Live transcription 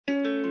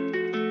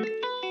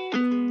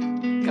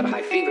got a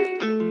high fever.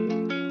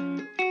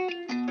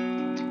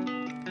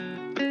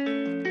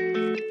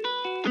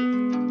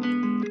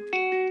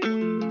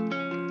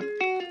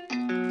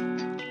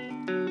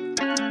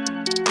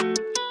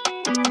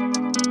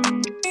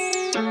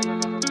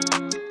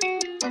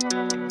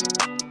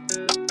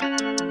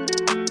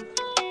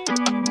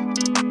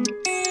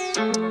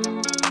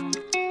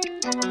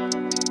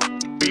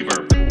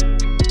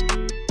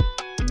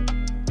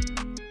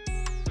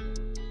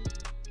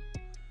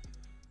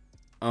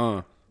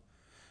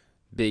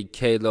 Big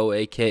Kalo,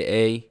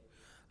 aka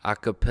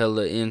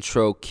Acapella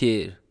Intro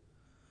Kid.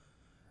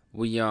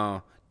 We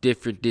on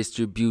different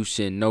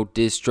distribution, no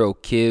distro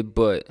kid,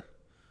 but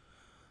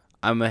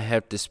I'ma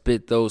have to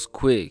spit those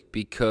quick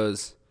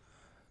because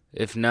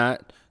if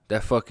not,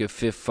 that fucking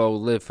 5-4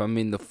 lift, I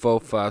mean the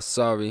 4-5,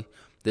 sorry,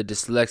 the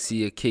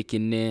dyslexia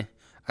kicking in.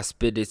 I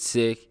spit it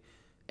sick,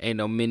 ain't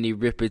no mini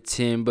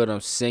Ripperton, but I'm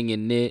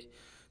singing it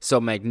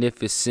so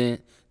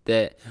magnificent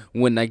that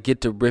when I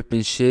get to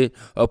ripping shit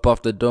up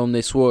off the dome,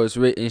 they swore it's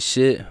written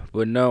shit.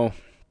 But no,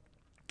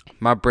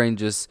 my brain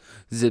just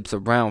zips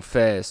around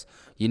fast.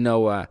 You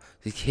know, I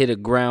hit a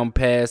ground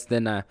pass,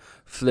 then I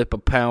flip a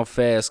pound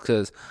fast,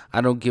 cause I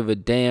don't give a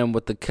damn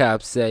what the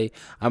cops say.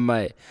 I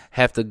might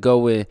have to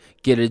go and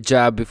get a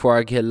job before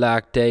I get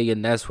locked,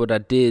 and that's what I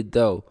did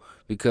though.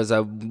 Because I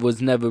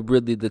was never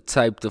really the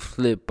type to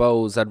flip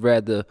O's. I'd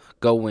rather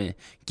go and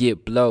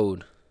get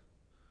blowed.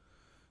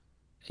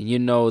 And you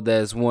know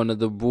that's one of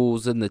the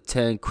rules in the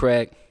 10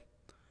 crack.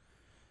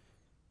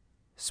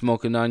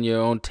 Smoking on your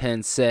own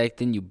 10 sack,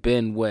 then you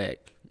been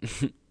whacked.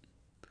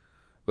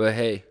 But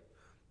hey,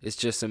 it's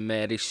just some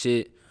matic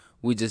shit.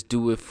 We just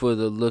do it for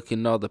the look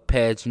and all the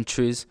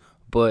pageantries.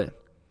 But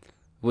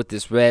with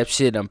this rap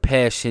shit, I'm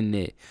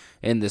passionate.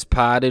 And this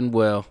podding,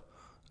 well,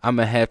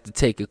 I'ma have to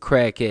take a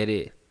crack at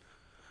it.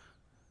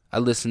 I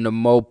listen to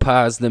more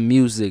pods than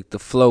music. The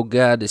flow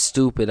god is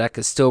stupid. I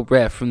can still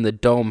rap from the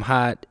dome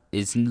hot.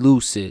 It's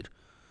lucid.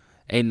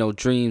 Ain't no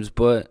dreams,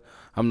 but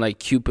I'm like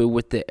Cupid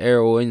with the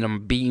arrow and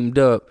I'm beamed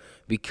up.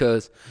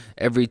 Because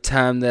every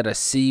time that I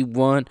see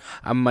one,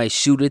 I might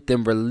shoot it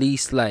then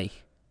release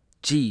like,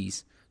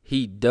 geez,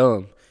 he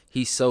dumb.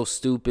 He's so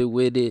stupid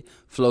with it.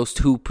 Flows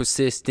too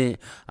persistent.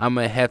 I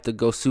might have to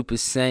go super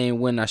sane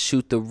when I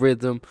shoot the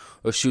rhythm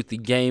or shoot the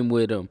game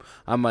with him.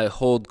 I might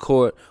hold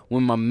court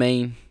with my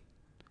main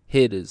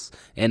hitters,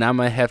 and I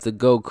might have to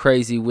go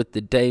crazy with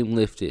the dame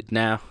lifted.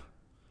 Now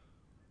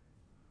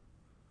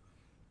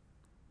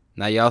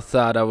y'all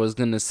thought I was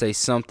gonna say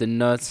something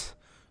nuts?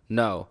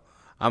 No,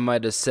 I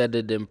might have said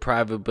it in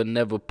private but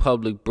never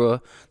public,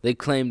 bruh. They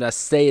claimed I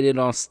said it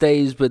on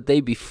stage, but they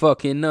be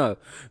fucking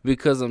up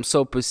because I'm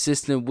so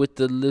persistent with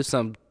the lips.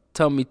 I'm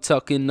tummy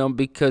tucking them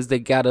because they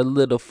got a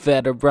little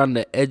fat around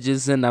the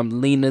edges, and I'm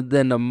leaner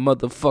than a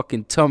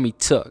motherfucking tummy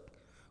tuck.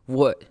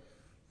 What?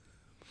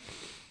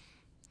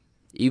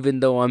 Even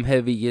though I'm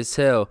heavy as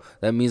hell,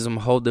 that means I'm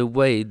holding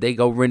weight. They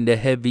go ring the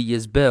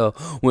heaviest bell.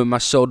 When my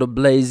shoulder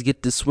blades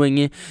get to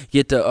swinging,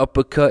 get to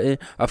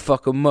uppercutting, I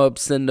fuck 'em up,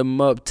 send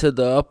 'em up to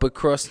the upper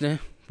crusting.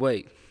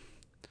 Wait,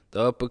 the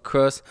upper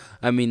crust?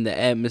 I mean the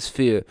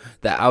atmosphere,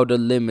 the outer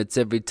limits.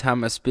 Every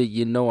time I spit,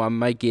 you know I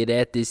might get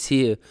at this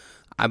here.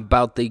 I'm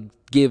about the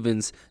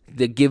givens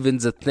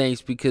of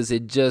thanks because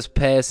it just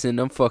passed and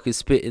I'm fucking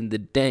spitting the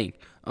dank.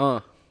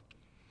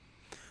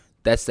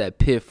 That's that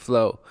pit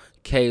flow.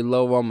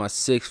 K-Lo on my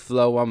 6th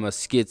flow. I'm a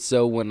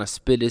schizo when I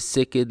spit it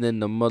sicker than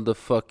the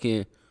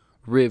motherfucking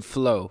rib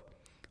flow.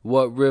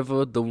 What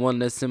river? The one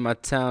that's in my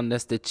town.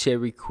 That's the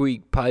Cherry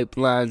Creek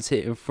pipelines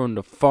hitting from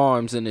the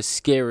farms and it's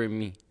scaring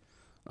me.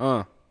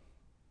 But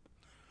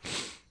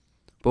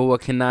what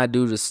can I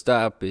do to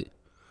stop it?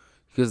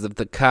 Because if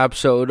the cops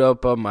showed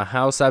up at my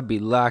house, I'd be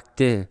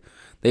locked in.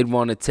 They'd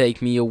want to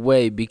take me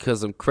away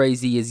because I'm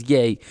crazy as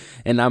yay.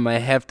 And I might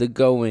have to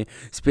go and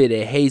spit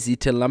it hazy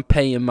till I'm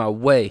paying my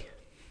way.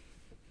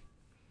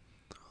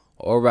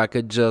 Or I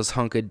could just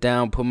hunker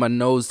down, put my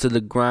nose to the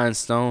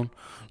grindstone,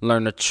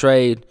 learn a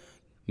trade,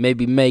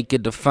 maybe make a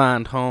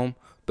defined home.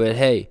 But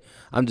hey,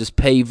 I'm just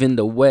paving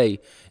the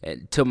way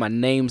till my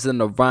name's in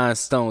the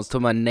rhinestones, till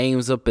my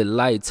name's up in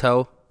lights,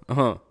 ho.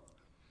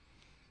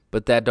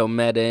 But that don't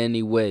matter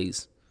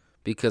anyways,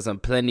 because I'm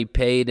plenty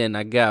paid and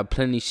I got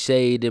plenty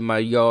shade in my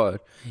yard.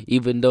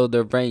 Even though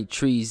there ain't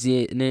trees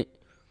in it,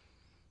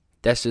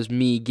 that's just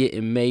me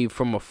getting made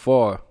from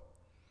afar.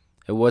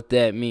 And what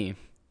that mean?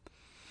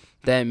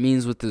 That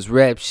means with this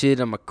rap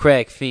shit, I'm a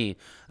crack fiend.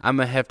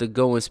 I'ma have to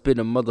go and spit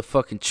a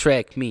motherfucking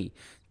track meet.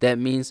 That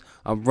means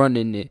I'm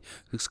running it.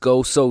 It's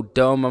go so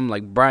dumb, I'm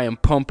like Brian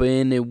Pumper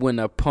in it when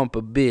I pump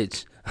a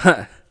bitch.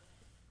 Ha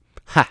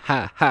ha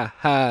ha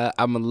ha,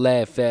 I'ma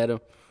laugh at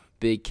him.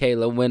 Big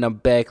Kalo when I'm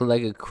back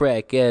like a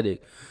crack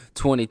addict.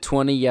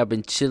 2020, I've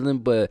been chilling,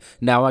 but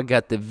now I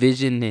got the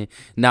vision and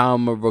now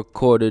I'm a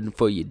recording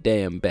for you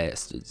damn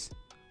bastards.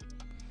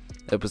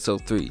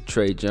 Episode 3,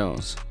 Trey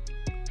Jones.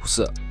 What's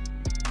up?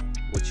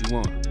 What you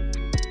want?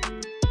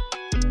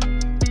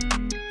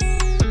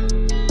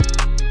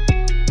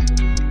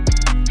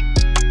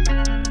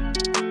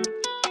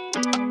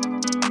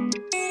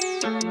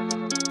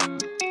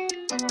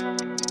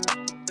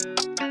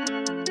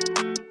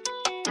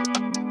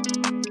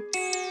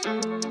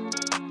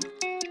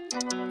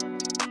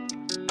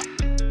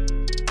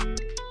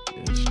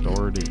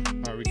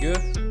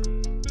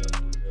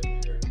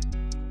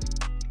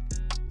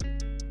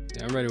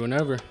 Yeah, I'm ready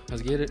whenever.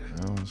 Let's get it.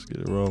 Yeah, let's get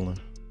it rolling.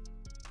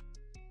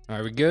 All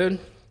right, we good?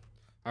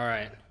 All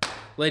right.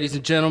 Ladies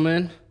and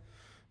gentlemen,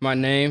 my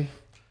name,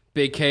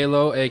 Big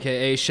Kalo,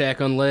 a.k.a. Shaq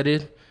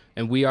Unleaded,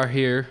 and we are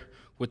here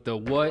with the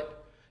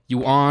What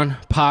You On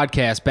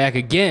podcast back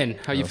again.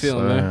 How you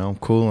feeling, man? I'm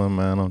cooling,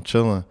 man. I'm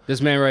chilling. This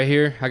man right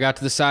here, I got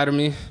to the side of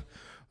me.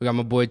 We got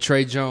my boy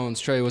Trey Jones.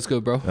 Trey, what's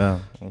good, bro? Yeah,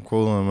 I'm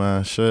cooling,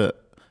 man. Shit.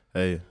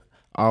 Hey,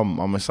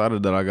 I'm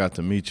excited that I got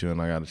to meet you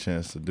and I got a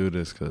chance to do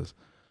this because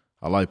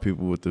I like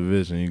people with the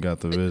vision. You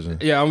got the vision.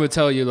 Yeah, I'm going to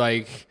tell you,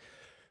 like,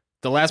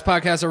 the last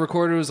podcast I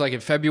recorded was like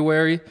in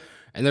February,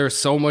 and there was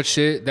so much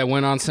shit that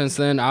went on since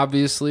then,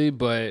 obviously.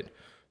 But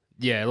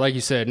yeah, like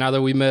you said, now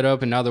that we met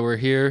up and now that we're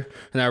here,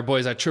 and our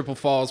boys at Triple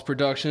Falls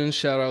Productions,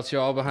 shout out to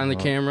y'all behind the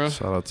camera.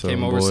 Shout out to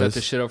Came them over, boys. set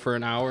this shit up for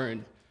an hour,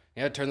 and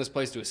yeah, turned this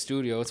place to a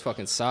studio. It's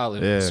fucking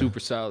solid, Yeah,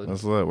 super solid.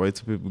 That's lit. Wait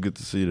till people get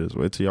to see this.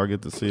 Wait till y'all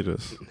get to see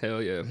this.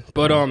 Hell yeah.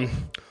 But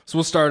so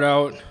we'll start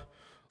out,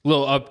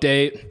 little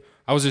update.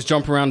 I was just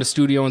jumping around the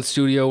studio and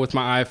studio with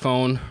my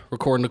iPhone,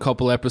 recording a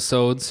couple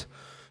episodes.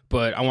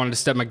 But I wanted to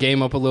step my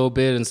game up a little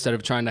bit instead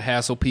of trying to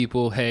hassle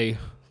people. Hey,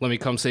 let me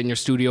come sit in your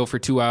studio for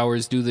 2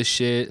 hours, do this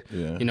shit,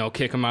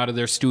 kick them out of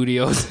their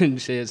studios and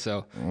shit.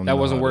 So that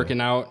wasn't working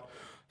out.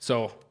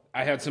 So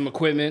I had some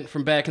equipment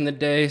from back in the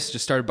day. So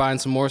just started buying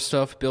some more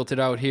stuff, built it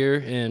out here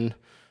in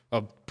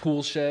a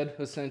pool shed,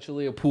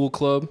 essentially, a pool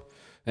club.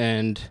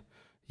 And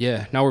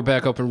yeah, now we're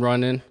back up and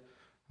running.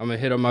 I'm going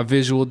to hit up my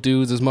visual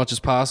dudes as much as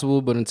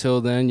possible. But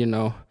until then,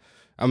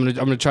 I'm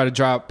gonna try to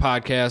drop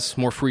podcasts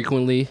more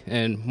frequently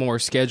and more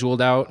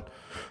scheduled out.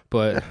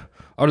 But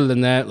other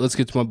than that, let's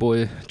get to my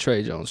boy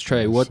Trey Jones.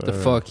 Trey, what the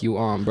fuck you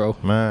on, bro?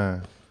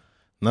 Man,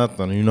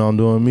 nothing. You know I'm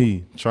doing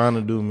me. Trying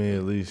to do me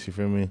at least, you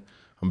feel me?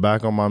 I'm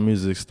back on my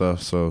music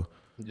stuff, so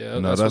yeah,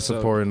 that's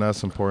important.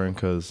 That's important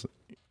because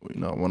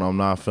when I'm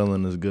not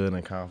feeling as good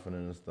and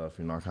confident and stuff,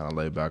 I kind of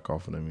lay back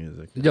off of the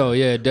music. Yo,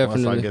 yeah,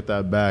 definitely. Once I get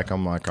that back,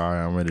 I'm like, all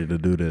right, I'm ready to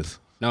do this.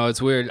 No,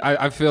 it's weird.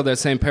 I feel that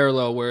same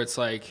parallel where it's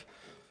like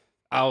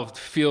I'll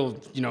feel,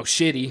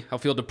 shitty. I'll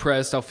feel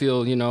depressed. I'll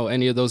feel,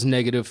 any of those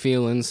negative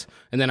feelings.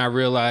 And then I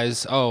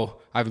realize, oh,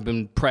 I haven't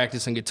been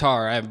practicing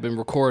guitar. I haven't been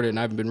recording.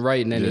 I haven't been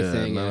writing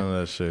anything. Yeah, none of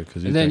that shit.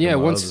 And then,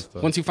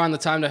 once you find the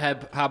time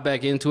to hop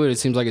back into it, it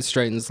seems like it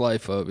straightens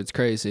life up. It's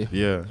crazy.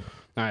 Yeah.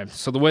 All right.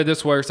 So the way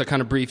this works, I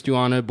kind of briefed you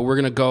on it, but we're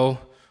going to go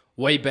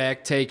way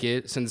back, take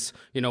it, since,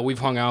 we've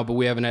hung out, but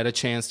we haven't had a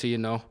chance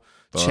to,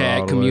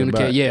 chat,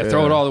 communicate. Yeah,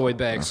 throw it all the way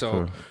back. That's so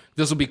cool.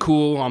 This will be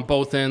cool on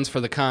both ends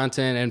for the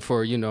content and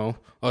for,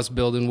 us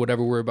building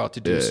whatever we're about to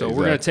do. Yeah, so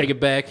we're going to take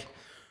it back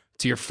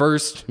to your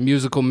first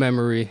musical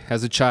memory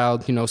as a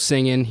child,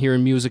 singing,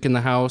 hearing music in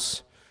the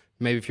house.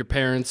 Maybe if your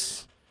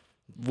parents,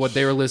 what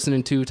they were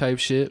listening to type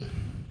shit.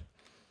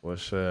 Well,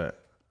 shit.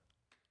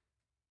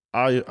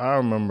 I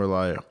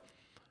remember,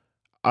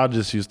 I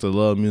just used to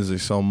love music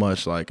so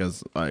much,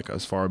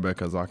 as far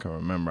back as I can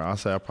remember. I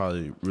say I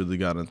probably really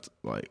got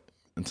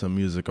into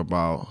music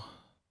about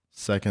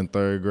second,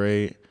 third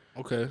grade.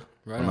 Okay,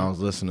 right. When I was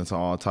listening to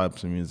all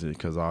types of music,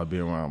 because I'd be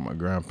around my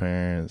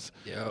grandparents,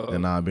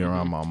 and I'd be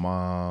around my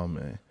mom,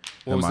 and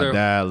my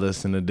dad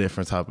listened to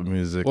different type of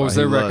music. What was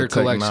their record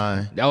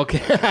collection?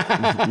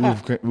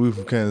 Okay. we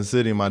from Kansas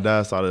City. My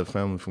dad started a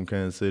family from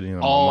Kansas City, and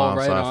my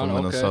mom's side from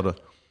Minnesota.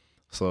 Okay.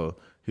 So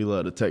he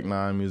loved the Tech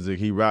Nine music.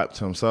 He rapped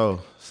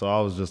himself, so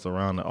I was just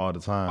around it all the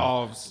time.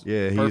 Oh,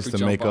 yeah, he used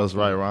to make us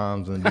write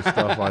rhymes and do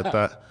stuff like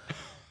that.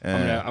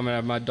 I'm gonna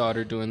have my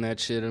daughter doing that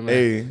shit. I'm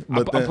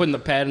putting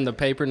the pad and the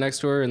paper next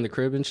to her in the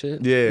crib and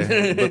shit.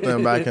 Yeah, but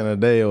then back in the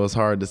day, it was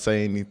hard to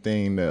say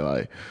anything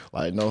that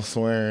like no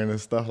swearing and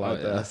stuff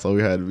like that. So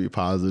we had to be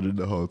positive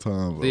the whole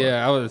time. But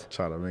I was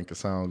trying to make it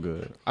sound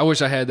good. I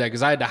wish I had that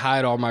because I had to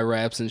hide all my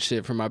raps and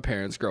shit from my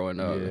parents growing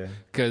up.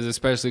 Yeah,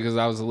 especially because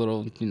I was a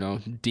little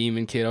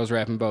demon kid. I was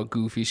rapping about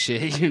goofy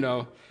shit.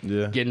 Yeah,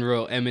 getting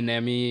real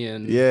Eminem-y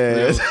and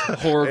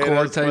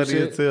horrorcore type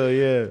shit.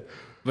 Yeah.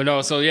 But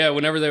no, so yeah,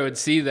 whenever they would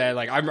see that,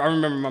 I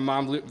remember my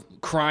mom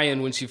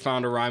crying when she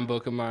found a rhyme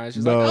book of mine.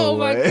 She's like, "Oh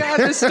my god,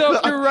 this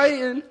stuff you're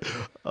writing!"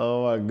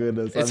 Oh my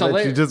goodness, it's I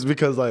bet you just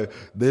because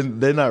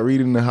they're not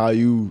reading how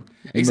you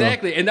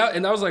exactly. And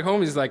that was like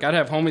homies. I'd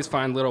have homies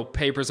find little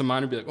papers of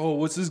mine and be like, "Oh,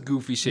 what's this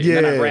goofy shit?" And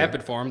then I'd rap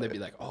it for them. They'd be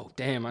like, "Oh,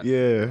 damn, I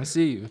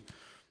see you."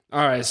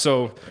 All right,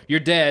 so your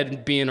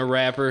dad being a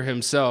rapper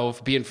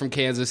himself, being from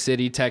Kansas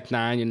City, Tech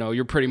Nine,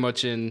 you're pretty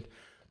much in,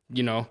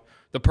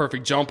 the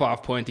perfect jump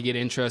off point to get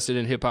interested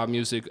in hip hop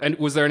music. And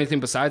was there anything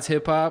besides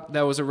hip hop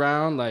that was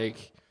around,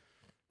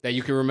 that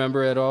you can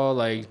remember at all,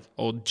 like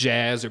old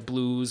jazz or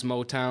blues,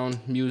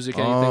 Motown music,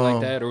 anything like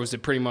that, or was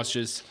it pretty much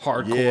just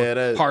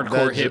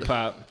hardcore hip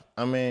hop?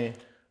 I mean,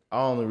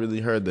 I only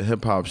really heard the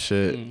hip hop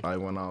shit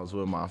when I was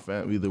with my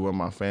family, either with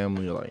my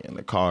family or in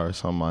the car or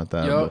something like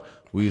that. Yep. But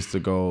we used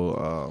to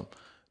go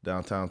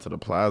downtown to the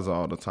plaza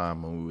all the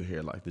time when we would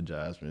hear the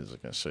jazz music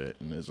and shit,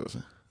 and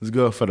it's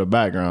good for the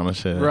background and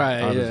shit.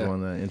 Right. I just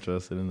wasn't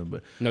interested in it,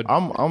 but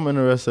I'm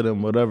interested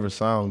in whatever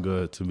sound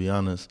good, to be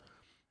honest.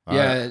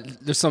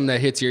 There's something that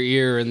hits your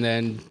ear and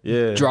then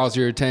draws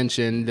your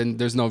attention. Then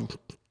there's no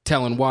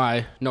telling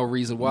why, no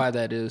reason why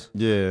that is.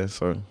 Yeah,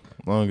 so as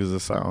long as it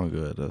sounds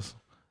good, that's.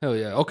 Hell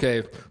yeah.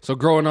 Okay. So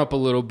growing up a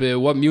little bit,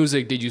 what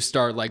music did you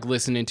start like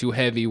listening to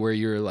heavy where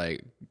you're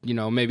like, you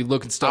know, maybe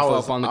looking stuff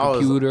up on the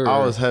computer?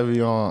 I was heavy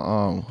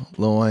on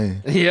Lil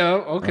Wayne. Yeah,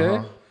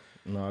 okay.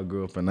 You know, I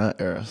grew up in that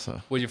era,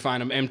 so. Would you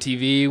find them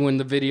MTV when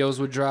the videos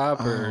would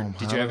drop, or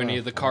did you have any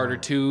of the Carter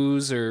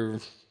 2s or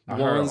I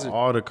ones? heard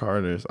all the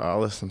Carters. I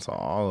listened to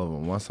all of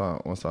them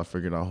once I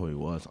figured out who he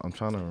was. I'm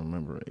trying to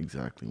remember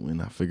exactly when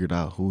I figured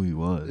out who he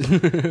was.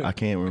 I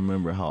can't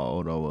remember how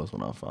old I was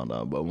when I found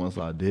out, but once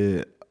I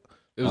did,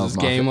 it was just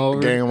game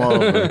over. Game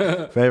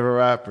over. Favorite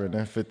rapper.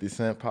 Then 50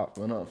 Cent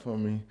popping up for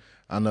me.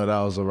 I know that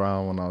was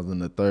around when I was in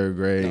the 3rd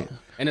grade. No.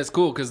 And it's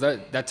cool because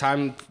that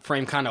time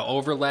frame kind of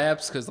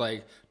overlaps because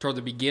like toward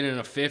the beginning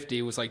of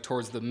 50 was like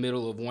towards the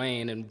middle of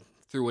Wayne and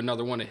through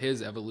another one of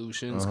his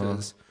evolutions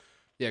because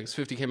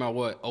 50 came out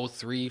what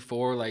 03,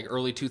 04, like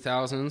early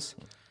 2000s.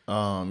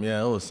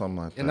 Yeah, it was something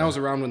like that. And that was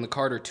around when the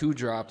Carter 2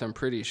 dropped, I'm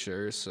pretty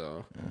sure.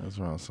 So yeah, it was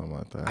around something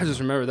like that. I just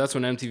remember that's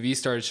when MTV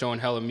started showing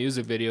hella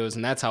music videos,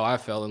 and that's how I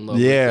fell in love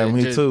yeah,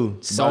 with it. Me too.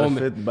 So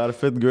by the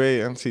 5th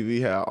grade, MTV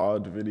had all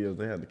the videos.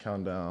 They had the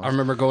countdowns. I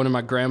remember going to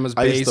my grandma's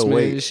basement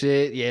and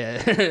shit. Yeah.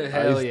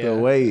 Hell I used to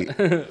wait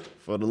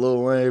for the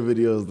Lil Wayne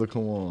videos to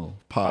come on.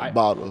 Pop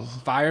bottles.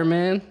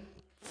 Fireman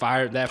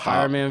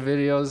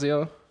videos,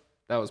 yo.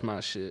 That was my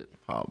shit.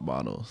 Pop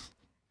bottles.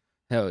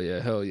 Hell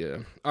yeah.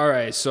 All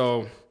right,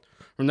 so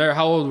from there,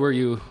 how old were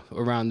you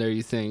around there,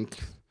 you think,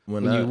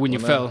 when you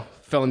fell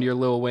into your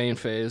Lil Wayne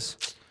phase?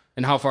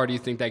 And how far do you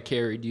think that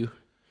carried you?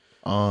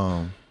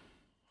 I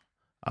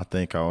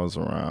think I was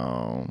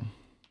around,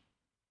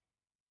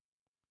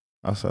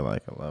 I said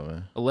like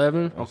 11.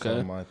 11? Okay.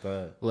 Something like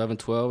that. 11,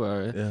 12, all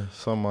right. Yeah,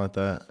 something like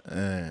that.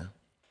 And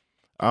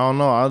I don't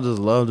know, I just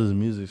love his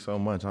music so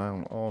much. I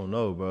don't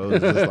know, bro.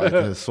 It's just like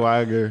his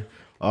swagger.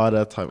 All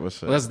that type of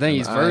shit. Well, that's the thing.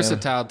 He's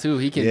versatile too.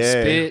 He can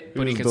spit,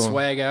 but he can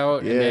swag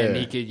out, and then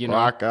he could,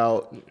 rock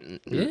out.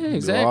 Yeah,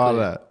 exactly. All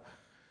that.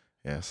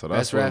 Yeah, so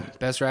that's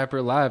best rapper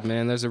alive,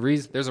 man. There's a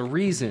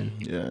reason.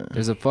 Yeah,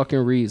 there's a fucking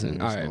reason.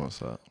 All right. What's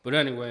up? But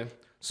anyway,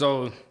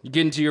 so you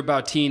get into your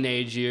about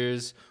teenage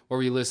years. What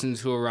were you listening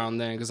to around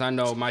then? Because I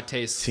know my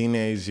taste.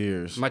 Teenage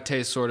years. My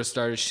taste sort of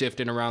started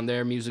shifting around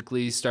there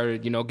musically.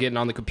 Started, getting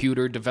on the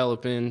computer,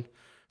 developing,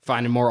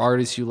 finding more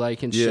artists you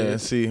like and shit. Yeah.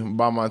 See,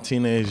 by my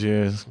teenage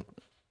years.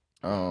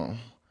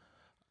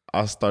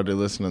 I started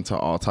listening to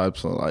all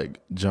types of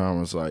like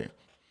genres. Like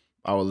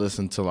I would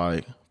listen to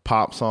like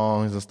pop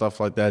songs and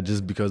stuff like that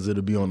just because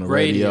it'll be on the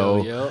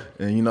radio. Yep.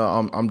 And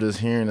I'm just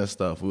hearing this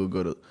stuff. We'll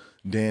go to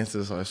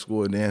dances, like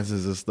school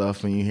dances and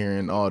stuff, and you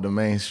hearing all the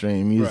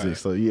mainstream music. Right.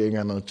 So you ain't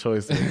got no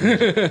choice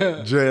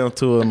to jam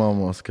to it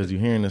almost because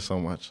you're hearing it so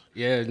much.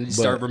 Yeah, and you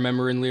start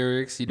remembering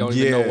lyrics. You don't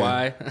even know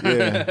why.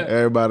 Yeah,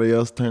 everybody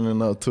else turning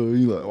up too.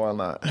 You like, why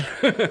not?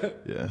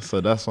 Yeah,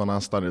 so that's when I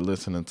started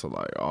listening to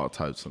like all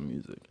types of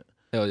music.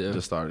 Hell yeah.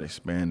 Just started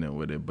expanding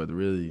with it, but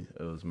really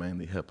it was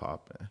mainly hip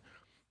hop.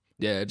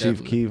 Yeah,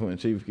 definitely. When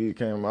Chief Keef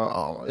came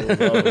out, it was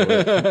over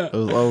with. It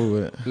was over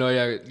with. No,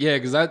 yeah,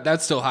 because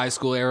that's still high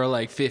school era,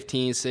 like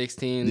 15,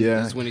 16.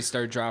 Yeah, that's when he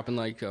started dropping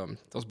like that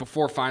was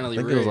before Finally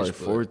Rich. I think it was like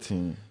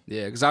 14.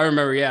 Yeah, because I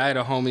remember, I had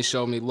a homie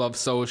show me Love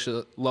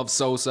Sosa,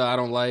 I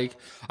Don't Like.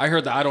 I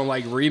heard the I Don't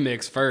Like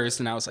remix first,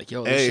 and I was like,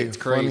 yo, this shit's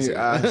crazy.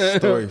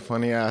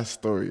 Funny ass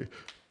story.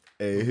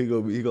 Hey, he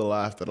go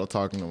laugh that I'm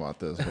talking about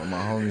this, but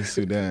my homie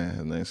Sudan,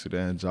 his name's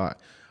Sudan Jock.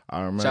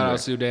 I remember. Shout out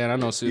Sudan. I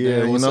know Sudan.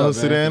 Yeah, What's you know up, who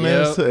Sudan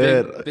is?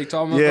 Big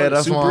tall motherfucker. Yeah,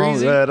 that's my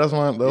homie. Yeah, that's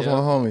my yep.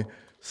 homie.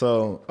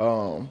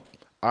 So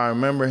I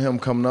remember him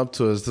coming up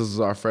to us. This was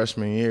our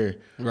freshman year.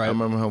 Right. I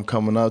remember him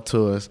coming up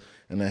to us,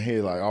 and then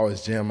he like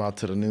always jam out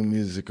to the new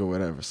music or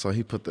whatever. So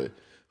he put the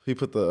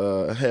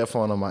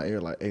headphone on my ear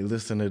like, hey,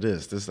 listen to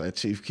this. This is like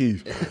Chief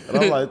Keef.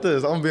 And I'm like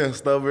this. I'm being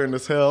stubborn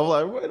as hell.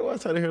 I'm like, wait, do I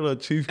try to hear the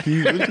Chief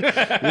Keef?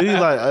 And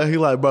he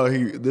like, bro,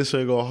 this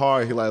shit go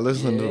hard. He like,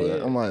 listen to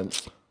it. I'm like,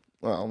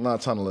 well, I'm not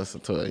trying to listen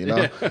to it,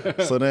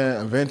 Yeah. So then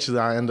eventually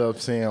I end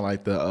up seeing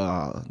like the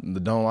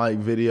Don't Like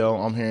video.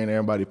 I'm hearing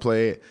everybody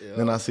play it. Yeah.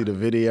 Then I see the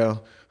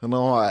video. And I'm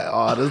like,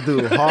 oh, this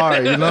dude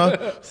hard,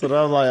 So then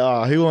I was like,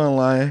 oh, he wasn't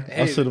lying.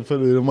 Hey, I should have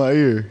put it in my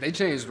ear. They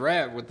changed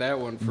rap with that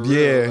one for real.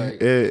 Yeah.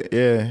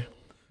 It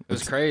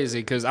was crazy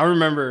because I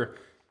remember,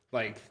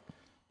 like,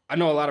 I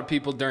know a lot of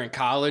people during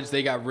college,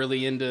 they got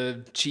really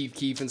into Chief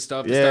Keef and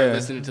stuff and started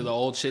listening to the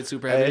old shit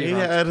super heavy.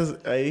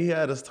 He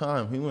had his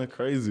time. He went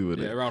crazy with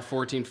it. Yeah, around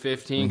 14,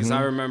 15. Because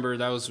I remember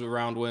that was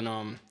around when,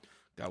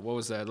 God, what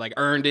was that? Like,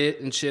 Earned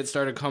It and shit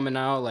started coming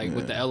out, like,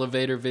 with the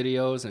elevator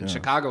videos. And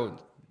Chicago,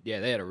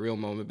 they had a real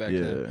moment back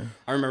then.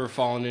 I remember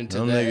falling into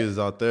them that.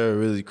 Niggas out there are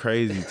really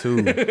crazy,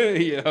 too.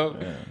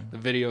 The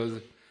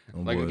videos.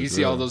 Like, you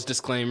see all those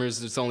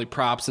disclaimers. It's only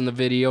props in the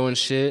video and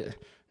shit.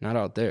 Not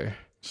out there.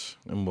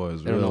 Them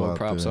boys they don't know what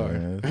props are.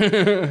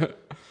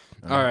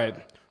 All right.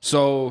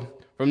 So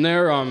from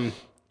there, I'm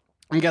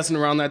guessing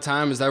around that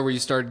time, is that where you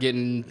start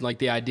getting like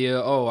the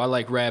idea, oh, I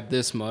like rap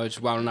this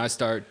much. Why don't I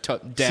start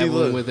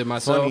dabbling with it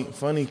myself?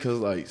 Funny because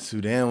like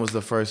Sudan was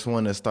the first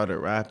one that started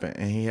rapping,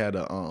 and he had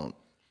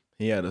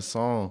he had a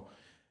song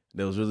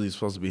that was really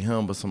supposed to be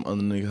him, but some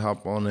other niggas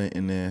hop on it,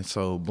 and then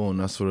so boom,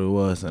 that's what it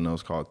was, and it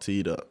was called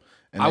Teed Up.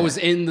 And I was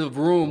in the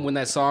room when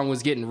that song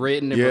was getting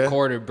written and Yeah.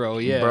 recorded, bro.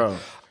 Yeah, bro.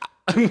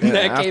 when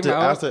that after, came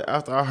out.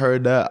 After I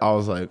heard that, I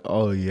was like,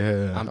 oh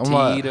yeah, I'm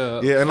like, teed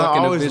up. yeah, and I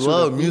Fucking a always bitch with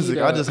loved a music.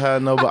 feet I up. just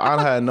had but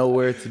I had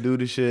nowhere to do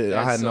the shit.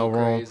 I That's had no so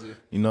room, crazy.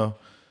 you know,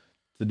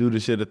 to do the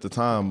shit at the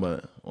time.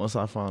 But once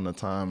I found the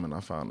time and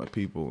I found the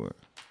people,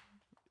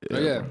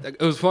 Yeah,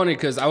 it was funny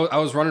because I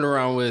was running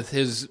around with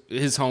his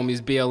homies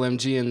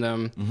BLMG and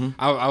them.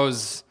 Mm-hmm.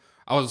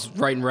 I was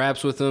writing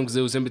raps with them because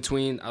it was in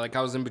between. I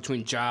was in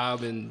between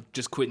job and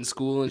just quitting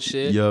school and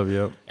shit.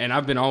 Yep. And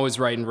I've been always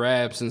writing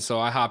raps, and so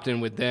I hopped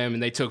in with them,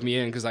 and they took me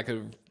in because I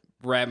could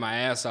rap my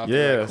ass off.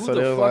 Yeah, like, who so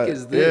the they fuck was like,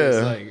 is this?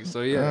 yeah. Like,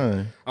 so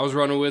yeah, I was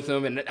running with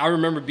him, and I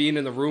remember being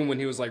in the room when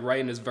he was like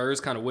writing his verse,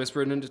 kind of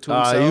whispering into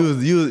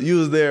himself. You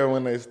was there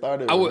when they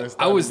started. I was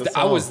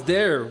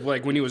there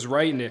like when he was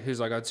writing it. He was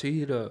like, "I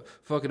teed up,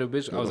 fucking a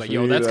bitch." I was like,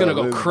 "Yo, that's gonna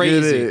go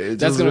crazy.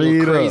 That's gonna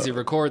go crazy.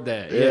 Record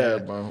that." Yeah,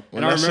 bro.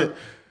 And I remember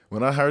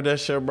when I heard that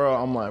shit, bro,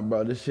 I'm like,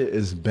 bro, this shit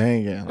is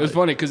banging. it was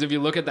funny because if you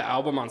look at the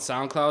album on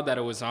SoundCloud that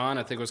it was on,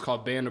 I think it was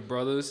called Band of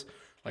Brothers.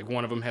 Like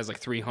one of them has like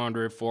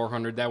 300,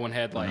 400. That one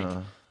had like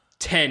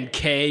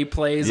 10K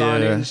plays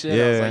on it and shit.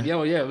 I was like,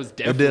 yo, yeah, it was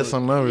definitely. It did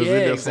some numbers.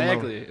 Yeah,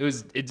 exactly. It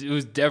was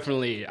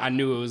definitely. I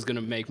knew it was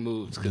gonna make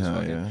moves because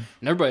and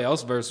everybody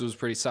else's verse was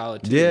pretty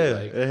solid too. Yeah,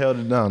 like, it held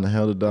it down. That's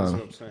what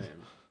I'm saying.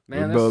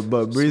 Man,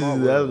 but Breezy,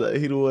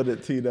 he the one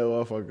that teed that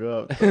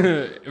motherfucker up.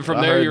 From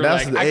there, you're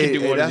like, I can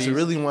do one of these. That's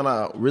really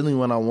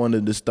when I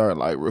wanted to start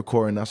like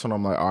recording. That's when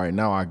I'm like, all right,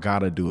 now I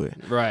gotta do it.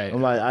 Right.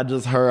 I'm like, I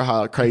just heard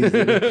how crazy,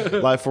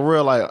 like for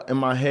real, like in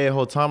my head,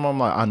 whole time I'm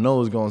like, I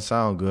know it's gonna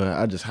sound good.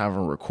 I just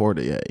haven't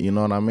recorded yet. You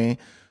know what I mean?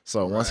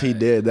 So once he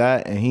did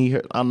that and he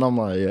heard, I'm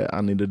like, yeah,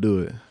 I need to do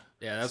it.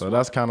 Yeah,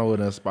 that's kind of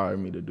what inspired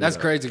me to do. That's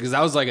crazy because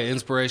that was like an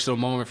inspirational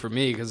moment for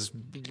me because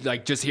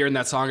like just hearing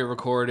that song get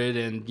recorded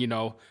and you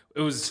know it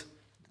was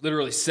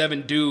literally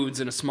 7 dudes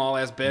in a small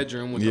ass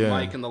bedroom with the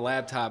mic and the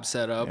laptop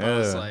set up. I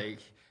was like,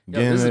 yo,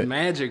 this is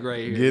magic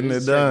right here. Getting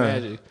it done.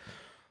 Magic.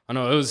 I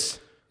know it was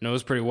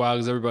pretty wild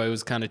because everybody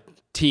was kind of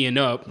teeing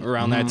up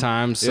around that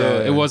time,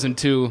 so it wasn't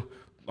too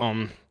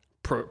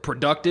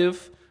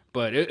productive,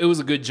 but it was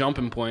a good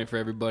jumping point for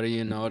everybody,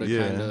 you know, to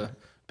kind of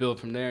build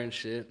from there and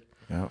shit.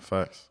 Yeah,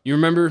 facts. You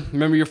remember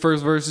your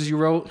first verses you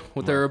wrote,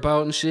 what they were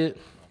about and shit?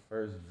 My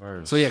first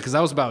verse. So yeah, because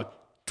that was about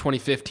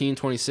 2015,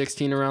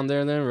 2016 around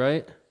there then,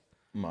 right?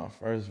 My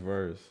first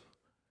verse.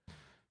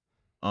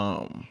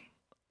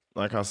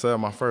 Like I said,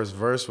 my first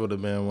verse would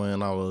have been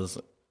when I was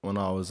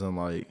in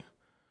like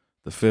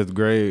the 5th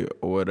grade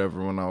or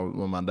whatever, when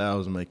my dad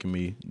was making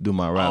me do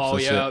my raps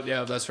and shit.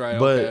 Yeah, that's right.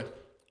 But okay.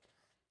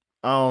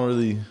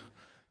 I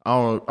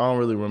don't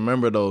really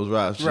remember those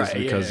raps just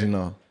because you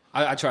know.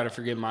 I try to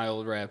forget my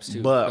old raps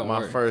too. But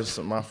my first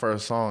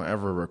song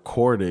ever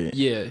recorded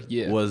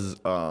was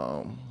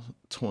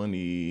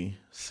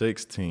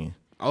 2016.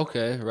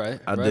 Okay, right.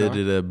 I did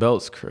it at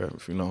Belt's crib,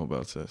 if you know who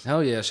Belt's is.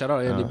 Hell yeah, shout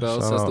out Andy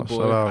Belt's, that's the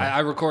boy. I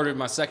recorded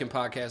my second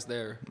podcast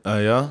there. Oh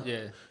yeah?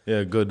 Yeah.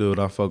 Yeah, good dude.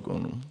 I fuck with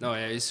him. Oh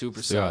yeah, he's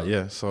super solid.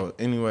 Yeah. So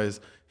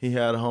anyways, he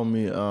had a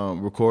homie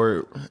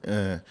record,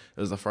 and it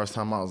was the first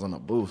time I was in the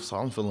booth, so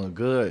I'm feeling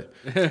good.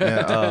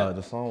 And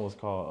the song was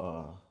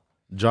called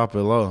Drop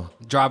It Low.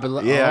 Drop It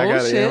Low. Yeah, I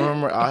got shit. it.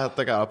 Remember, I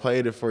think I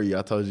played it for you.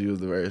 I told you it was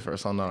the very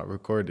first song that I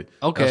recorded.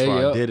 Okay, that's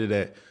why I did it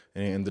at,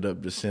 and he ended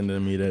up just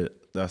sending me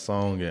that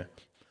song. Yeah.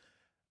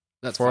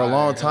 That's for a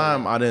long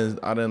time. I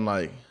didn't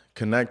like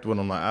connect with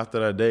him. Like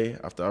after that day,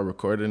 after I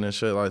recorded and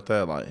shit like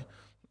that, like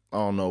I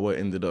don't know what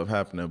ended up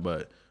happening,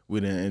 but we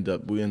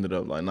ended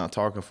up like not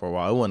talking for a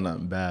while. It wasn't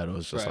nothing bad. It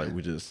was just like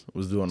we just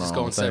was doing our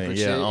own thing.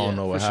 Yeah, I don't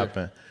know what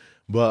happened,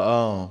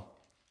 but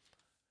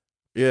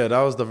yeah,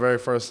 that was the very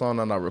first song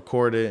that I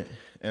recorded,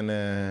 and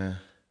then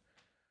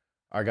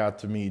I got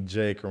to meet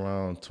Jake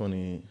around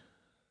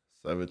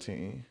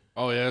 2017.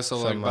 Oh yeah, so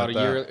like about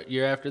a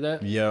year after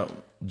that. Yeah,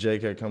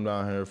 Jake had come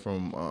down here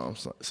from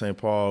St.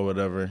 Paul, or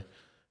whatever,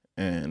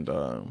 and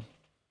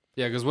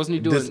yeah, because wasn't he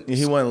doing?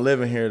 He wasn't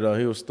living here though.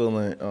 He was still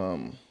in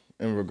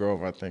Inver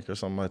Grove, I think, or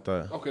something like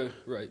that. Okay,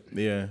 right.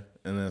 Yeah,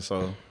 and then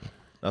so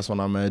that's when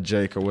I met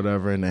Jake or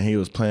whatever, and then he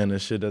was playing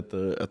this shit at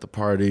the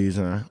parties,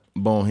 and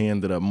boom, he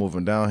ended up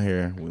moving down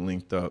here. We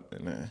linked up,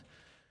 and then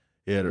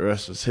the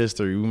rest was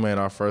history. We made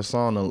our first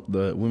song.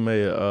 We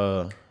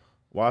made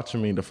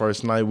Watching Me the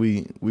first night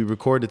we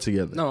recorded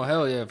together. No,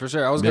 hell yeah, for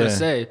sure. I was gonna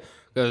say,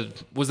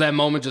 was that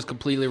moment just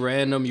completely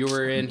random? You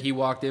were in, he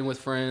walked in with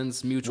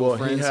friends, mutual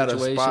friends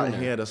situation.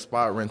 He had a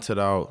spot rented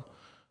out,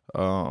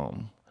 up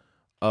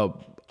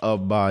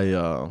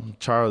by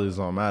Charlie's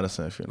on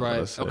Madison, if you know.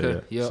 Right. Okay.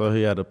 Yeah. So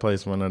he had a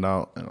place rented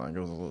out, and like it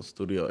was a little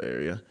studio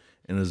area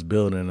in this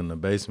building in the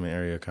basement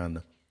area, kind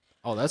of.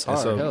 Oh, that's hard.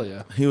 So hell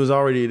yeah. He was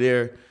already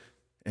there,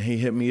 and he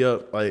hit me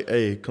up like,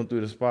 "Hey, come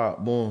through the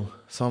spot." Boom.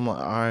 So I'm like,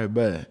 "All right,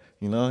 bet."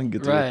 You know,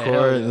 get to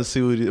record and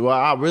see what he. Well,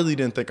 I really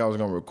didn't think I was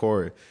gonna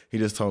record. He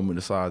just told me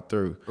to slide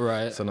through.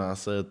 Right. So now I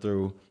slid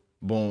through.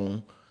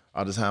 Boom.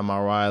 I just had my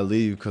ride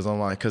leave because I'm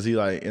like, because he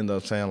like end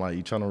up saying like,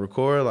 you trying to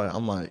record? Like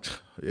I'm like,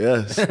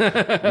 yes.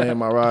 Made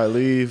my ride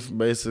leave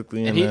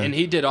basically, and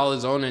he did all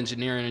his own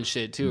engineering and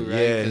shit too, right?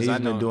 Yeah, he's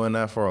been doing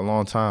that for a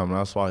long time.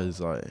 That's why he's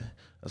like,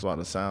 that's why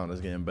the sound is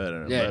getting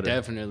better and better. Yeah,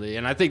 definitely.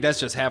 And I think that's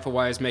just half of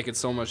why he's making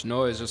so much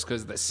noise, just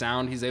because the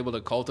sound he's able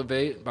to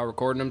cultivate by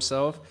recording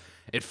himself.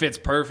 It fits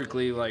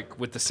perfectly like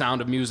with the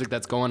sound of music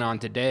that's going on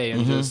today,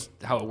 and just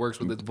how it works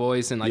with his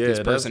voice and like his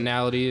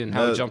personality and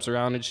how he jumps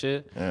around and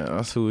shit. Yeah,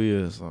 that's who he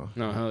is. So.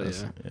 No, hell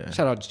yeah.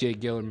 Shout out to Jake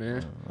Gillen,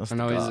 man. I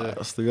know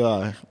that's the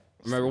guy.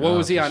 Remember, what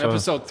was he on,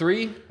 episode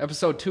 3?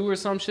 Episode 2 or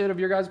some shit of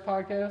your guys'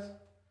 podcast?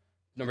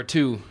 Number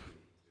 2.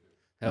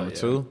 Hell Number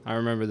 2? I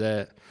remember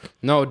that.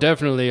 No,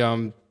 definitely.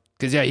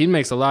 Because, yeah, he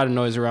makes a lot of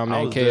noise around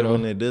Mankato. I was there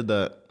when they did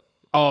that.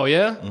 Oh,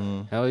 yeah?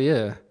 Hell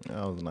yeah.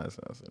 That was a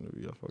nice-ass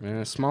interview.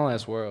 Man,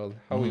 small-ass world.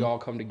 How we all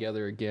come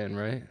together again,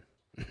 right?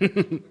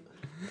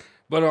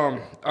 But, all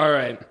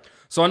right.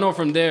 So I know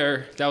from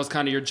there, that was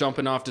kind of your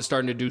jumping off to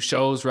starting to do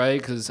shows, right?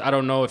 Because I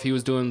don't know if he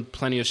was doing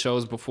plenty of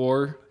shows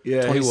before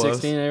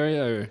 2016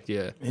 area, or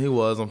he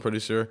was. I'm pretty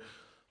sure.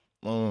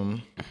 He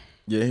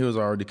was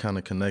already kind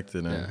of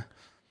connected.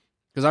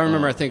 Because I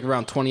remember, I think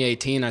around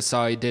 2018, I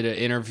saw he did an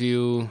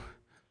interview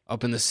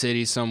up in the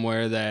city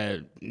somewhere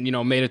that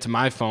made it to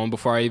my phone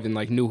before I even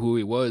like knew who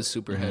he was.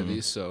 Super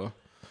heavy. So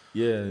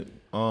I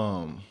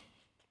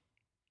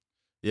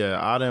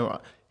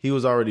didn't. He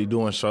was already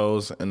doing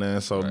shows, and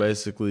then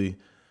basically,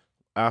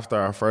 after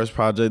our first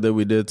project that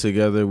we did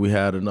together, we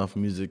had enough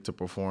music to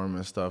perform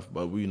and stuff.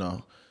 But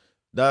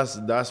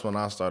that's when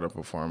I started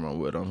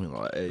performing with him. He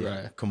like,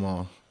 hey, come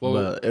on.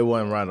 But it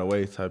wasn't right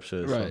away type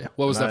shit. Right.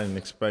 So, I didn't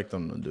expect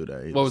him to do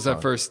that either. What was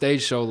that first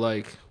stage show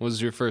like? What was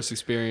your first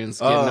experience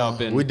getting up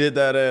in? We did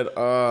that at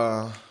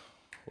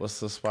what's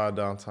the spot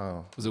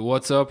downtown? Was it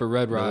What's Up or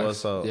Red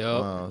Rocks? What's Up?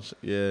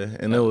 Yep.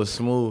 And it was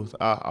smooth.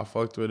 I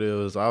fucked with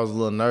it. I was a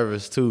little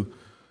nervous too.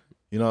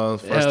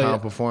 First time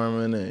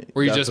performing it.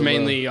 Were you just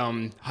mainly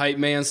hype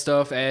man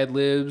stuff, ad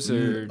libs,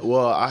 or?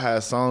 Well, I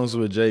had songs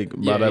with Jake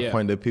by that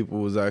point that people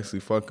was actually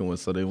fucking with,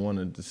 so they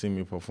wanted to see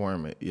me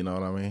perform it. You know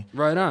what I mean?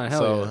 Right on.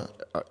 Hell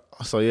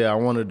I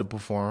wanted to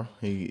perform.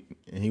 He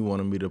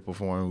wanted me to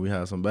perform. We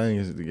had some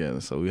bangers together,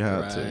 so we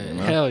had to.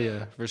 Hell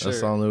yeah, for sure.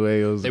 That's the only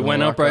way it was. They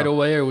went up right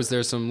away, or was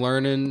there some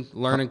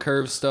learning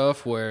curve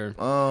stuff where?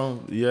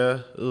 Yeah,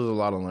 it was a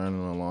lot of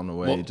learning along the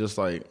way. Just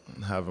like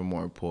having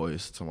more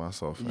poise to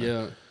myself.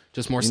 Yeah.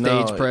 Just more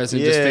stage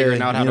presence, just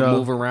figuring out how to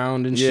move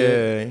around and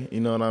shit. Yeah,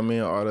 you know what I mean?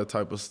 All that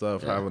type of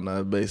stuff, having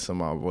that bass in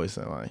my voice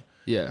and like,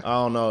 I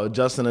don't know,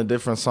 adjusting to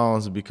different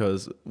songs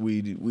because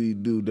we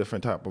do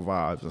different type of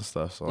vibes and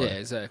stuff. So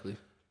exactly.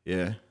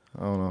 Yeah,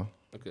 I don't know.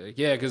 Okay,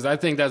 yeah, because I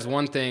think that's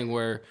one thing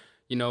where,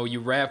 you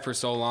rap for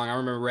so long. I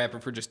remember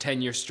rapping for just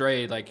 10 years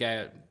straight, like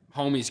at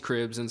homies'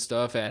 cribs and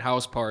stuff, at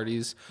house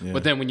parties. Yeah.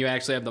 But then when you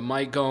actually have the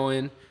mic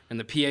going and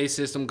the PA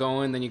system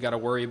going, then you got to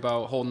worry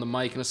about holding the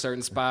mic in a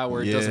certain spot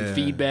where it doesn't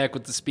feedback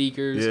with the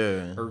speakers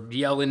or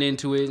yelling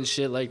into it and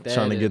shit like that.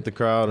 Trying to get the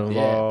crowd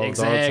involved,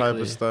 all type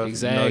of stuff.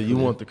 Exactly. You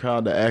want the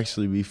crowd to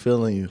actually be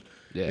feeling you.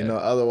 Yeah.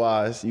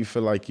 Otherwise you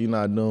feel like you're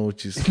not doing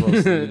what you're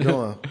supposed to be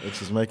doing,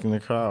 which is making the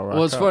crowd rock.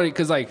 Well, it's funny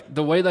because like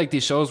the way like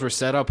these shows were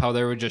set up, how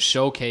they were just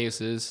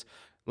showcases.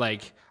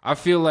 Like I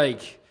feel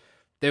like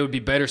they would be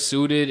better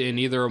suited in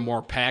either a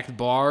more packed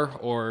bar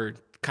or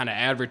kind of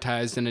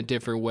advertised in a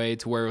different way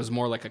to where it was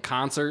more like a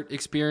concert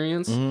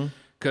experience.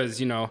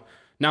 Because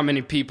not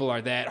many people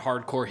are that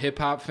hardcore hip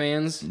hop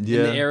fans in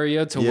the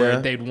area to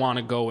where they'd want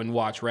to go and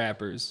watch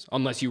rappers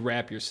unless you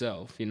rap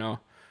yourself. That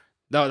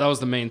was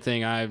the main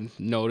thing I've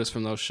noticed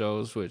from those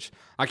shows, which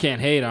I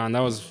can't hate on. That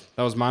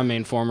was my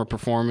main form of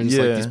performance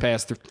like these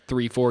past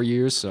 3-4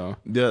 years. So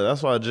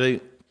that's why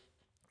Jake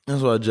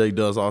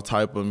does all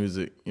type of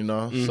music,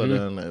 so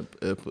then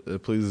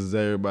it pleases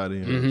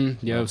everybody.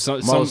 Most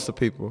of the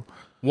people.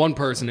 One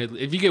person,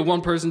 if you get one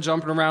person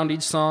jumping around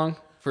each song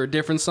for a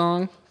different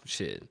song,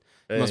 shit.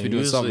 You must be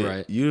doing something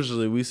right.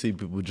 Usually we see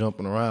people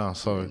jumping around,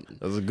 so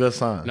that's a good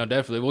sign. No,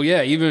 definitely. Well,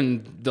 yeah,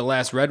 even the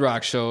last Red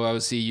Rock show I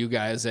would see you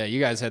guys at, you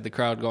guys had the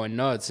crowd going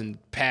nuts and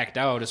packed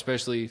out,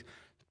 especially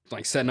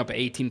like setting up an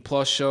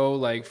 18+ show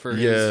like for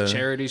his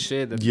charity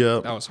shit.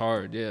 That was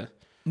hard, yeah.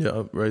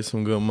 Yeah, raised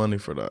some good money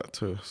for that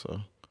too. So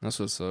that's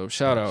what's up.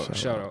 Shout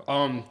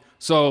out.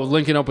 So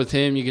linking up with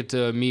him, you get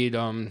to meet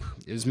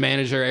his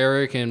manager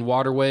Eric and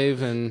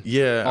Waterwave and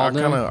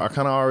I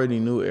kind of already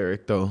knew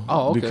Eric though.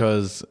 Oh, okay.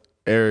 Because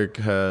Eric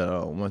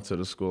had went to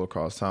the school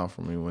across town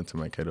from me. Went to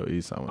Mankato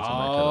East. I went to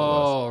Mankato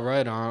West. Oh,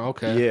 right on.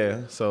 Okay.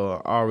 Yeah,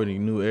 so I already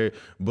knew Eric,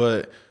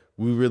 but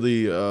we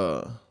really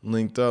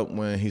linked up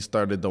when he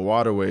started the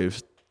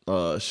Waterwave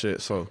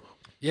shit. So.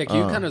 Yeah, can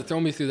you kind of throw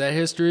me through that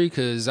history?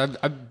 Because I've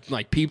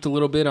like peeped a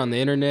little bit on the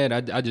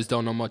internet. I just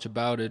don't know much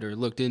about it or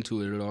looked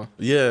into it at all.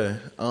 Yeah.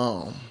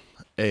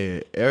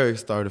 Hey, Eric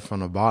started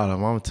from the bottom.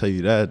 I'm going to tell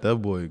you that. That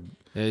boy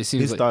Yeah,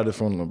 he started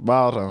from the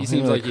bottom. He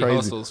seems like he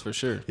hustles for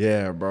sure.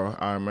 Yeah, bro.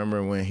 I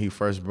remember when he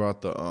first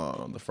brought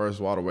the first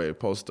Waterway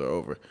poster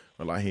over,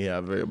 where like he had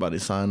everybody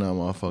sign that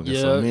motherfucker.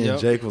 Yeah, so me and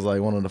Jake was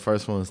like one of the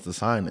first ones to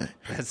sign it.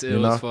 That's it.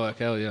 Was fuck.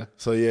 Hell yeah.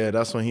 So yeah,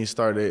 that's when he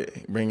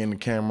started bringing the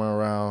camera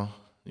around,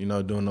 you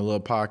know, doing the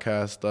little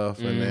podcast stuff,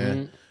 and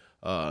then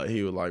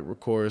he would like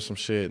record some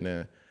shit, and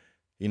then,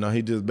 you know,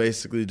 he just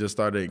basically just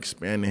started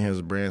expanding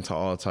his brand to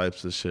all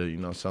types of shit, you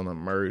know, selling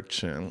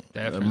merch, and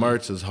the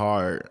merch is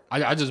hard.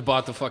 I just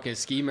bought the fucking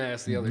ski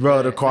mask the other day.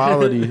 Bro, the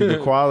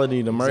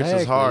quality, the merch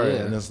is hard,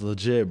 and it's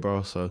legit,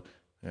 bro. So,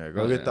 yeah,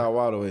 go get that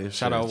Waterway.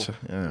 Shout out.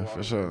 Yeah,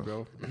 for sure.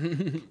 Bro.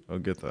 Go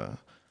get that.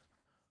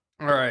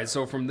 All right,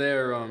 so from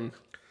there, I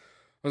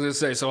was going to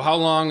say, so how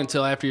long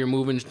until after you're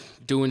moving,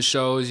 doing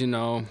shows, you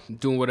know,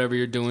 doing whatever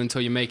you're doing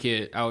until you make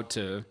it out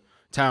to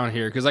town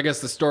here? Because I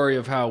guess the story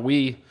of how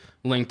we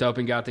linked up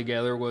and got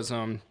together was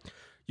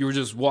you were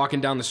just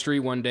walking down the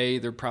street one day.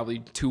 There probably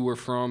two were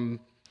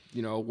from,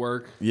 you know,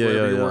 work,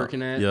 wherever you're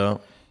working at. Yeah.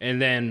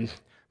 And then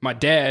my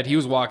dad, he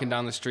was walking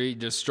down the street,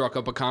 just struck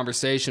up a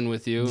conversation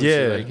with you.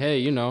 Yeah. Like, hey,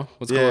 you know,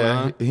 what's going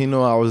on? He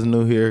knew I was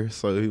new here,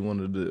 so he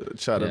wanted to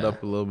chat it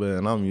up a little bit,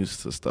 and I'm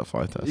used to stuff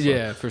like that. So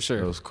yeah, for sure.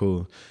 It was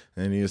cool.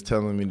 And he was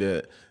telling me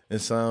that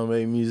his son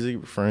made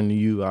music, referring to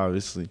you,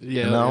 obviously.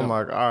 Yeah. And now I'm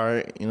like, all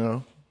right, you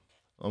know,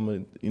 I'm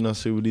gonna, you know,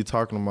 see what he's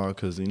talking about,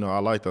 because, you know, I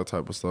like that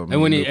type of stuff.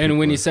 And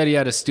when he said he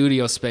had a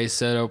studio space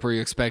set up, were you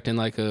expecting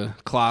like a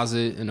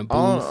closet and a booth?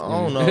 I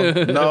don't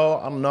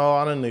know. no,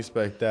 I didn't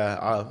expect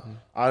that.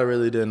 I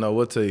really didn't know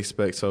what to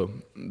expect, so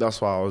that's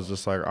why I was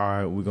just like, all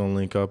right, we're gonna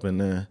link up, and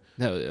then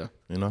hell yeah,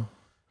 you know.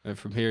 And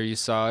from here you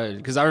saw it,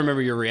 because I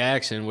remember your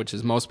reaction, which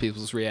is most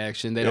people's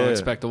reaction. They don't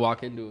expect to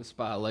walk into a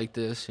spot like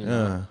this. You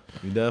know? Yeah,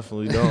 you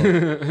definitely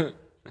don't.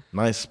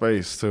 Nice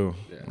space too.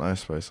 Yeah.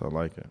 Nice space. I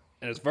like it.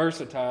 And it's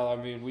versatile. I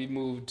mean, we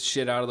moved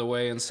shit out of the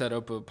way and set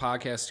up a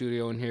podcast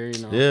studio in here,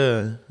 you know.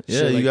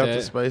 Yeah. You got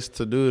the space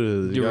to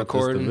do this. Do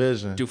recording,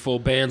 division. Do full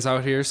bands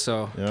out here,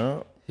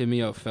 so hit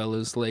me up,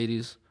 fellas,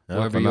 ladies,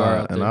 whoever you are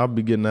out there. And I'll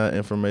be getting that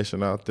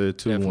information out there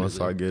too. Definitely. Once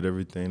I get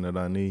everything that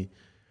I need.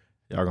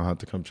 Y'all gonna have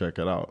to come check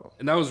it out.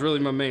 And that was really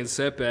my main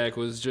setback,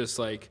 was just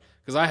like,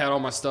 because I had all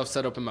my stuff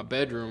set up in my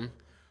bedroom,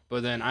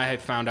 but then I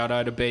had found out I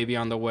had a baby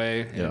on the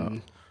way,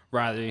 and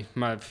Riley,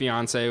 my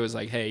fiance, was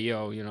like, hey,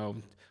 yo, you know,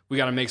 we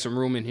got to make some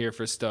room in here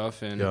for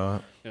stuff. And,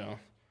 you know,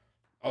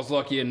 I was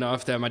lucky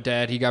enough that my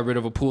dad, he got rid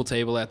of a pool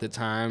table at the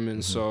time.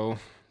 And so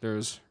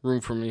there's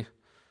room for me.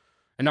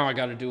 And now I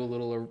got to do a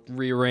little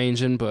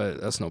rearranging,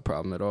 but that's no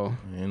problem at all.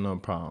 Ain't no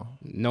problem.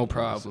 No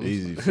problem.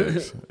 Easy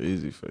fix.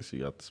 Easy fix. You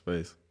got the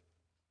space.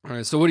 All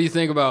right. So what do you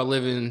think about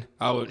living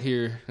out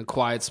here in a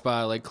quiet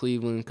spot like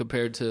Cleveland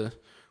compared to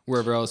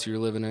wherever else you're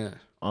living at?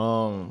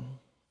 I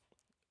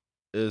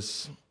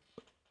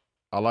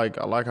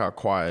like how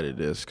quiet it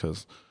is,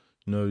 because,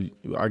 you know,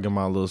 I get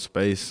my little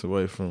space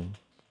away from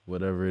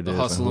whatever it is. The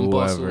hustle and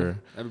bustle.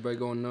 Everybody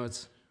going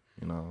nuts.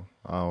 You know,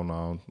 I don't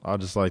know. I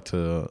just like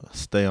to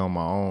stay on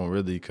my own,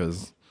 really,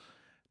 because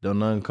don't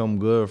nothing come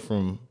good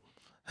from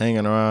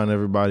hanging around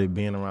everybody,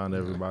 being around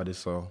everybody.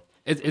 So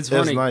it's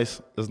funny.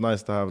 It's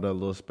nice to have that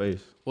little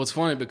space. Well, it's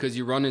funny because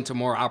you run into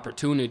more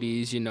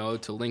opportunities, you know,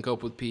 to link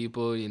up with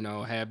people, you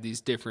know, have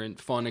these different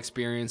fun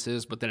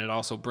experiences, but then it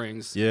also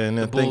brings and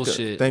then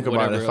bullshit. Think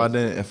about it.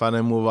 If I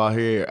didn't move out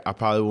here, I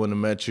probably wouldn't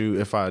have met you.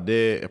 If I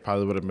did, it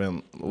probably would have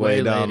been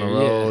way down the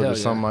road or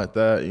something like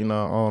that. You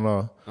know, I don't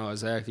know. Oh,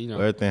 exactly. You know,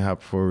 everything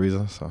happened for a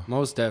reason. So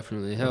most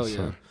definitely, hell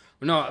yeah.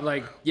 No,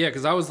 like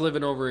because I was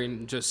living over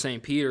in just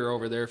St. Peter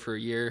over there for a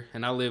year,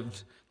 and I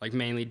lived like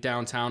mainly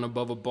downtown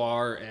above a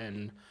bar,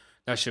 and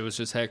that shit was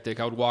just hectic.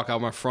 I would walk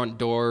out my front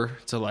door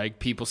to like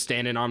people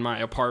standing on my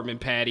apartment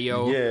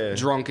patio,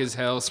 drunk as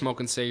hell,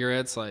 smoking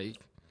cigarettes. Like,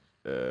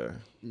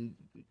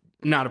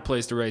 not a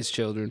place to raise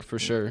children for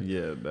sure.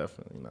 Yeah,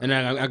 definitely not. And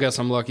I guess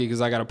I'm lucky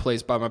because I got a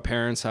place by my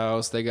parents'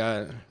 house. They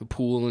got a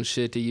pool and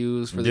shit to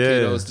use for the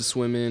kiddos to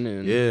swim in.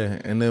 And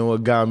and then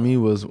what got me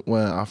was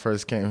when I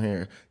first came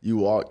here, you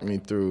walked me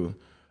through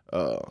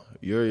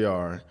your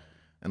yard.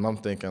 And I'm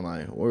thinking,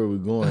 like, where are we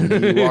going?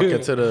 You walk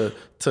into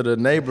the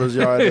neighbor's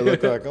yard, it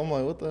look like, I'm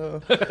like, what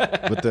the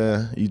hell? But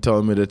then you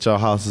told me that your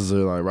houses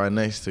are, like, right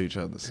next to each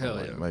other. So hell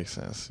yeah. It makes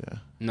sense,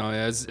 No,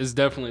 it's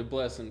definitely a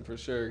blessing for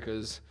sure,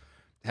 because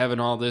having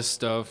all this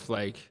stuff,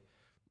 like,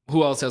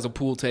 who else has a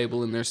pool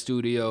table in their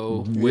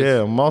studio?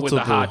 Multiple. With a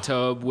hot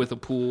tub, with a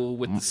pool,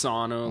 with the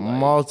sauna. Like,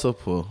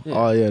 multiple. Yeah.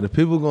 Oh, yeah, the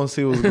people going to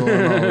see what's going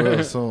on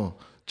real soon.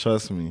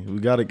 Trust me. We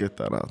got to get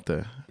that out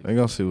there. They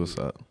going to see what's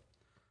up.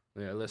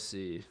 Yeah, let's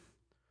see.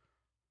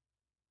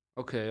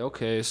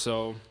 Okay.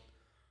 So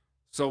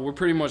we're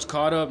pretty much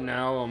caught up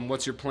now.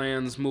 What's your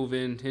plans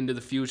moving into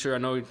the future? I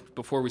know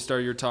before we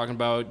started, you were talking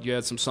about you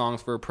had some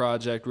songs for a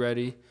project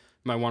ready. You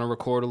might want to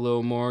record a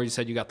little more. You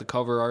said you got the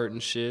cover art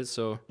and shit.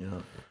 So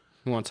you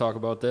want to talk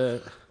about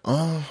that?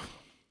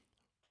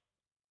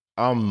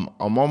 I'm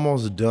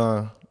almost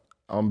done.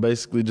 I'm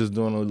basically just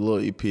doing a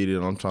little EP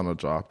that I'm trying to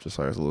drop, just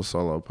like a little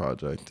solo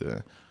project.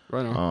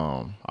 Right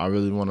on. I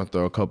really want to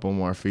throw a couple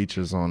more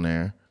features on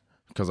there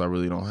because I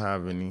really don't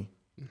have any.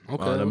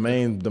 Okay.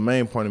 The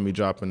main point of me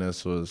dropping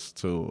this was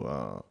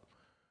to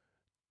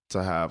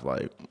have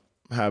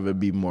it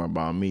be more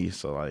about me.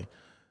 So like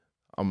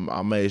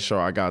I made sure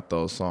I got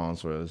those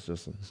songs where it's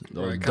just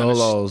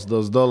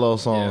those dolo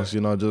songs, you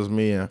know, just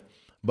me.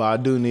 But I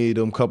do need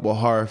them couple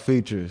hard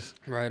features.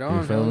 Right on.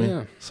 You feel me?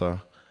 Yeah. So,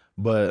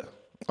 but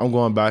I'm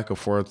going back and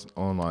forth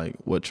on like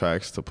what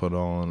tracks to put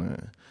on,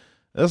 and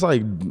it's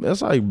like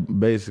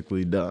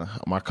basically done.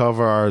 My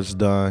cover art's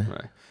done.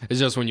 Right. It's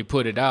just when you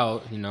put it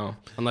out, you know,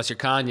 unless you're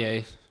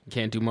Kanye, you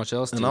can't do much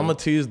else. And I'm gonna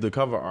tease the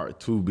cover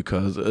art too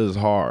because it's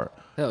hard.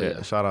 Hell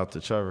yeah. Shout out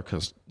to Trevor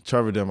because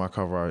Trevor did my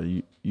cover art.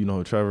 You know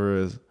who Trevor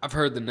is? I've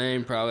heard the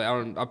name probably.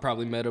 I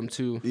probably met him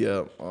too.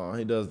 Yeah,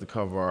 he does the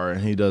cover art,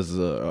 and he does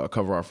a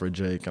cover art for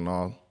Jake and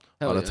all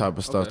the type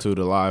of stuff too.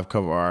 The live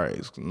cover art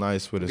is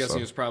nice with it. I guess so.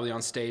 he was probably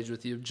on stage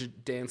with you,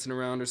 dancing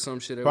around or some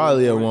shit.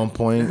 Probably at one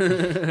point.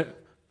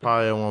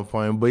 Probably at one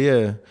point, but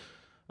yeah,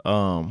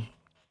 I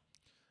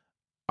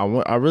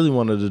really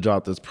wanted to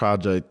drop this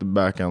project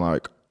back in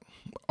like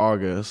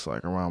August,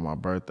 like around my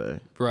birthday.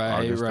 Right,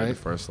 August right.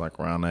 31st, like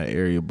around that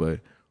area, but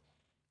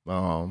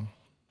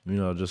you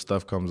know, just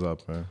stuff comes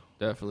up, man.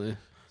 Definitely.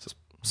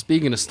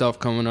 Speaking of stuff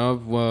coming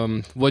up,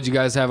 what'd you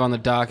guys have on the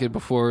docket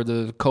before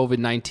the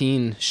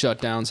COVID-19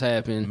 shutdowns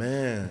happened?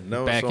 Man, that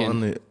was back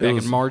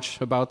in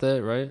March about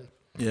that, right?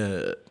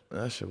 Yeah,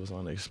 that shit was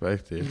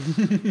unexpected.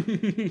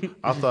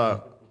 I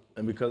thought,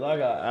 and because I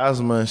got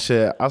asthma and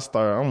shit,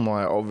 I'm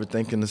like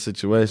overthinking the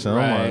situation.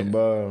 Right. I'm like,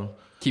 bro.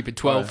 Keep it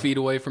 12 feet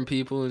away from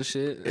people and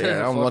shit.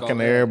 Yeah, I'm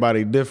looking at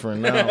everybody different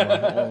now.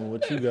 Like, oh,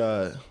 what you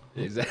got?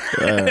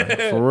 Exactly.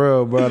 Yeah, for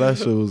real, bro. That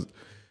shit was.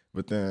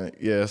 But then,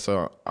 yeah.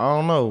 So I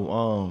don't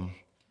know.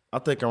 I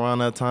think around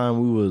that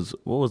time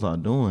what was I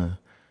doing?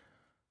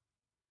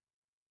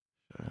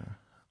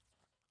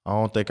 I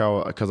don't think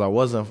because I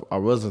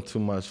wasn't too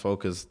much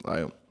focused.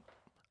 Like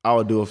I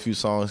would do a few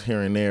songs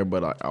here and there,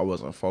 but I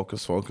wasn't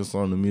focused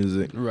on the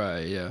music.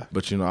 Right. Yeah.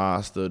 But you know,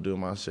 I still do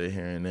my shit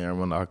here and there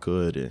when I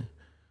could, and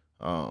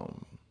I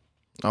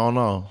don't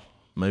know,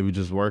 maybe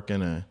just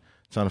working and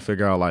trying to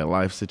figure out like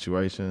life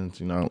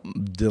situations, you know,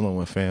 dealing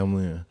with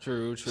family and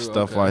true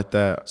stuff like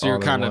that. So you're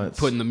kind of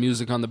putting the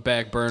music on the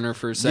back burner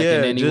for a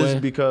second anyway?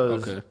 Just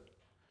because,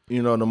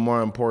 you know, the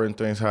more important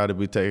things had to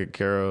be taken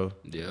care of.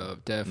 Yeah,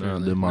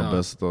 definitely. I did my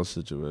best at those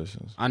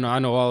situations. I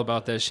know all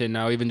about that shit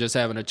now. Even just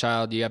having a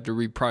child, you have to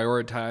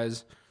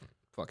reprioritize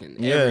fucking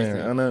everything.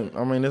 Yeah, and then,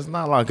 I mean, it's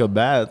not like a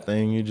bad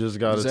thing. You just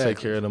got to take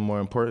care of the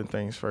more important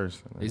things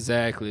first.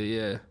 Exactly,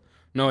 yeah.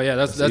 No, yeah,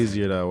 that's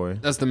easier that way.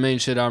 That's the main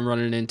shit I'm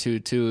running into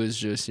too. Is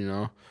just, you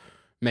know,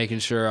 making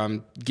sure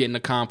I'm getting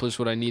accomplished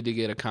what I need to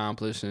get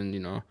accomplished, and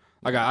you know,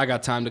 I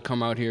got time to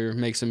come out here,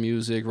 make some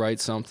music, write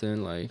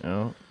something, like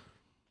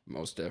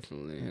most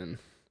definitely. And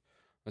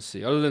let's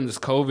see, other than this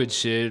COVID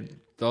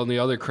shit, the only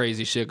other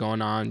crazy shit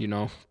going on, you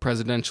know,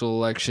 presidential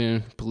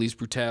election, police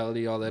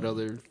brutality, all that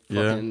other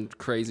fucking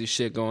crazy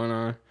shit going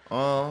on.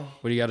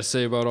 What do you got to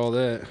say about all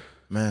that,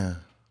 man?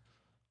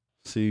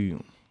 See.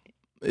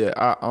 Yeah,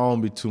 I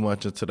don't be too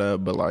much into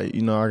that, but like,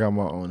 you know, I got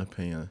my own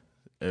opinion.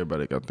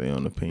 Everybody got their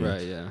own opinion.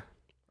 Right, yeah.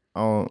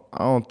 I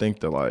don't think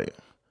that like,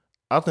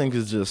 I think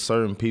it's just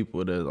certain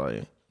people that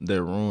like, they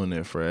ruin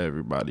it for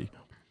everybody.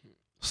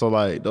 So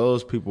like,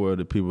 those people are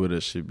the people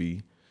that should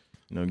be,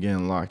 you know,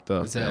 getting locked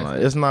up. Exactly. And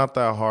like, it's not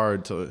that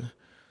hard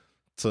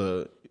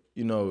to,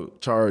 you know,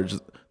 charge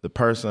the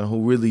person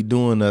who really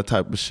doing that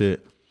type of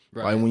shit.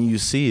 Right. Like when you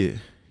see it,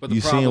 you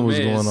seeing what's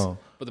going on.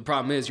 But the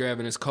problem is you're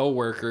having his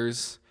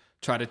coworkers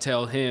try to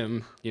tell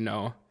him, you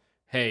know,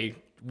 hey,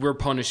 we're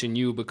punishing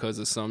you because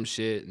of some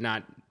shit,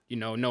 not, you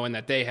know, knowing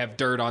that they have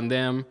dirt on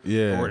them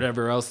or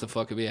whatever else the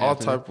fuck could be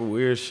happening. All type of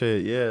weird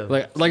shit, yeah.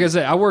 Like I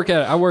said, I work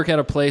at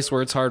a place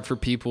where it's hard for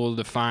people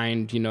to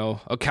find, you know,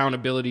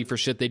 accountability for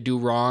shit they do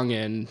wrong,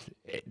 and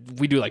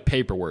we do like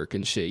paperwork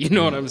and shit. You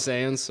know what I'm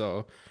saying?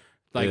 So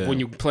like when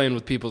you're playing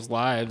with people's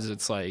lives,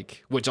 it's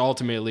like, which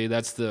ultimately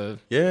that's the...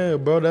 Yeah,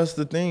 bro, that's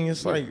the thing.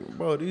 It's like,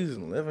 bro, these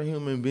living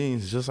human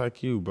beings just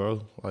like you,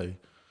 bro. Like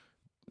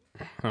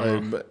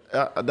but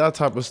that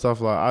type of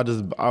stuff, like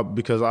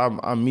because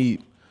I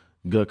meet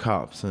good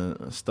cops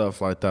and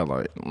stuff like that.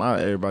 Like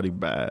not everybody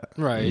bad,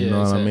 right? You know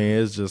what I mean?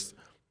 It's just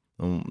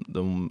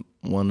the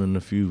one in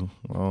the few.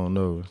 I don't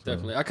know.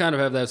 Definitely, I kind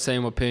of have that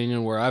same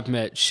opinion where I've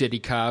met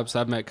shitty cops.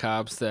 I've met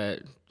cops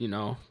that, you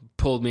know,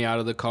 pulled me out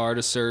of the car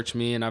to search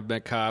me, and I've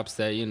met cops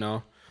that, you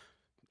know,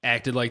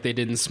 acted like they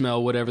didn't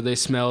smell whatever they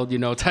smelled, you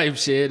know, type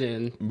shit.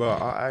 And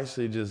but I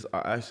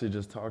actually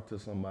just talked to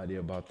somebody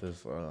about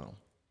this.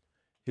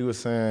 He was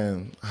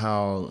saying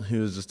how he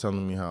was just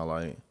telling me how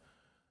like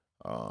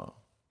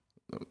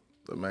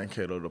the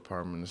Mankato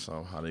department or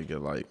something, how they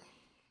get like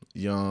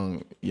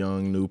young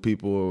new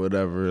people or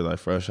whatever, like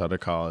fresh out of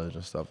college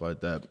and stuff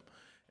like that.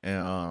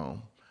 And I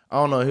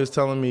don't know, he was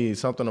telling me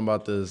something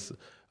about this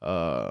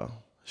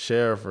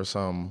sheriff or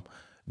something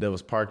that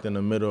was parked in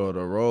the middle of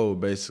the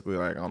road, basically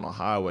like on a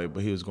highway,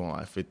 but he was going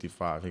like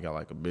 55. He got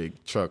like a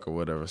big truck or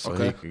whatever, so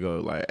he could go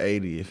like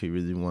 80 if he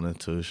really wanted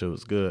to. Shit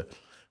was good.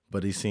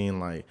 But he seen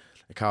like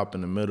a cop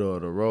in the middle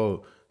of the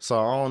road. So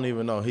I don't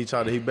even know. He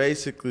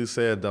basically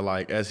said that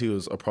like as he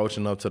was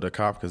approaching up to the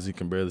cop, because he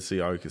can barely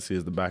see, all you can see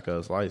is the back of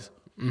his lights.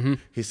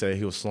 He said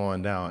he was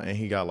slowing down, and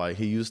he got like,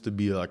 he used to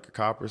be like a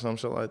cop or some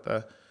shit like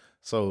that.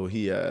 So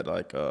he had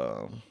like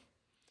a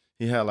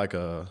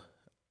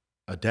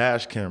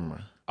dash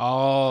camera.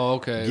 Oh,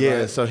 okay.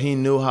 Yeah, right. so he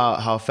knew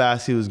how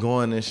fast he was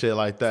going and shit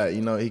like that.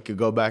 You know, he could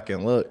go back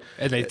and look.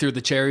 And they threw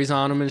the cherries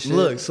on him and shit.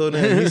 Look, so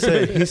then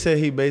he said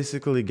he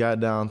basically got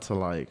down to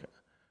like,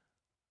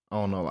 I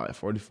don't know, like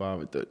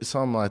 45 or 30,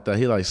 something like that.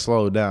 He like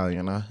slowed down,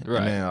 you know? Right.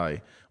 And then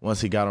like once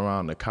he got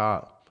around the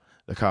cop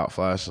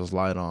flashed his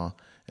light on,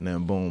 and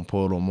then boom,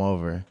 pulled him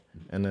over.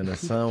 And then the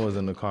son was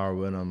in the car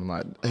with him.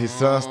 Like his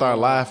son started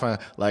laughing,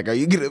 like, "Are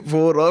you getting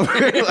pulled over?"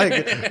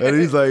 Like, and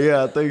he's like,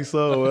 "Yeah, I think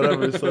so."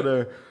 Whatever. So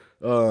there,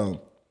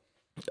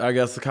 I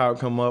guess the cop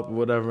come up or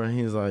whatever, and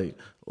he's like,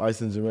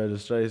 license and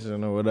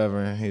registration or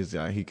whatever, and he's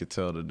like, he could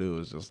tell the dude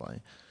was just like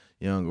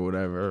young or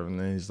whatever. And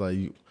then he's like,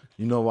 you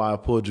know why I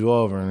pulled you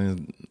over? And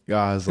his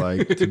guy's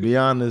like, to be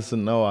honest,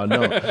 no, I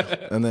don't.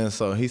 And then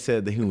so he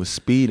said that he was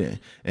speeding,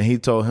 and he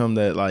told him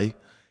that like,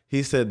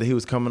 he said that he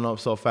was coming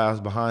up so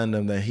fast behind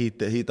him that he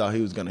thought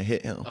he was gonna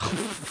hit him.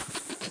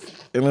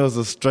 And it was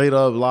a straight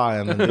up lie,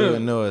 and the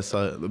dude knew it.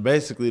 So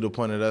basically, the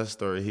point of that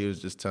story, he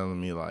was just telling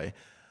me like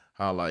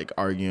how like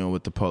arguing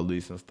with the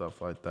police and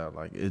stuff like that,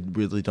 like it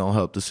really don't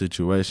help the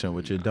situation,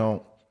 which it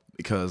don't,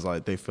 because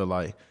like they feel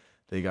like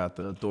they got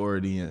the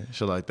authority and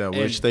shit like that,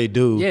 which they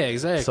do. Yeah,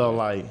 exactly. So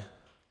like,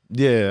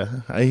 yeah,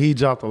 he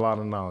dropped a lot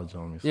of knowledge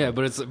on me. So. Yeah,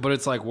 but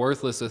it's like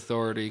worthless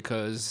authority,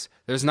 because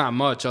there's not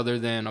much other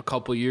than a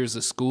couple years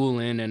of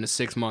schooling and a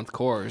 6-month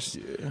course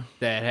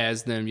that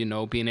has them, you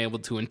know, being able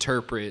to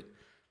interpret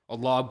a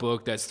law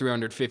book that's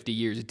 350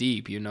 years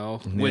deep, you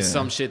know, with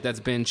some shit that's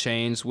been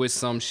changed, with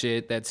some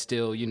shit that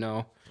still, you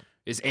know,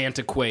 is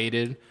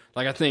antiquated.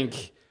 Like, I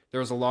think there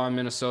was a law in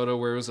Minnesota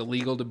where it was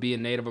illegal to be a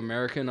Native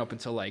American up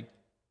until like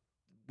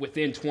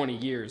within 20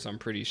 years, I'm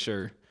pretty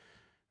sure.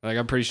 Like,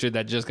 I'm pretty sure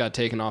that just got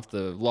taken off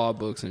the law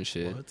books and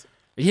shit. What?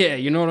 Yeah,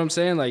 you know what I'm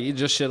saying? Like,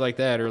 just shit like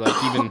that, or like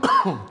even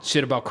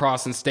shit about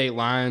crossing state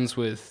lines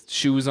with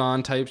shoes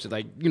on type shit,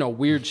 like, you know,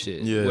 weird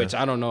shit. Yeah. Which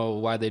I don't know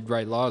why they'd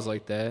write laws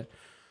like that.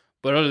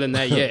 But other than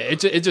that, yeah,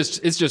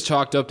 it's just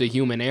chalked up to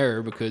human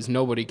error, because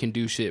nobody can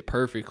do shit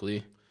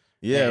perfectly.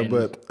 Yeah,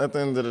 but at the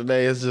end of the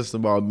day, it's just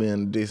about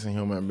being a decent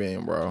human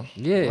being, bro.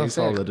 Yeah, that's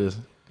exactly. all it is.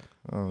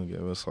 I don't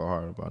get what's so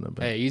hard about it.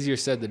 But Hey, easier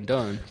said than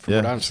done from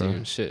what I'm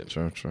seeing. Shit.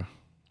 True.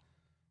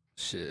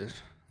 Shit.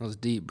 That was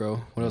deep,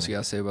 bro. What else you got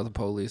to say about the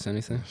police?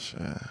 Anything?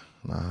 Shit.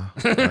 Nah.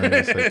 I ain't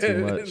gonna say too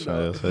much. I ain't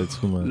gonna say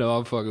too much. No,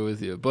 I'm fucking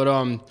with you. But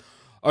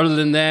other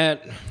than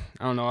that,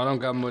 I don't know. I don't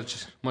got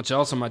much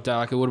else on my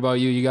docket. What about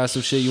you? You got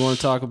some shit you want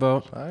to talk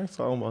about? I ain't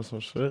talking about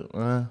some shit,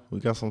 man. We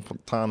got some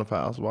time to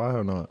pass by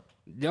or not?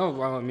 No,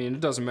 well, I mean,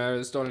 it doesn't matter.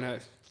 It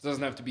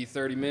doesn't have to be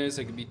 30 minutes.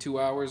 It could be 2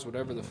 hours,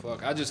 whatever the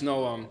fuck. I just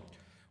know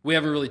we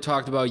haven't really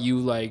talked about you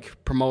like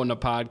promoting a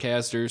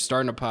podcast or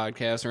starting a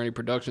podcast or any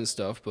production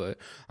stuff, but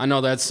I know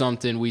that's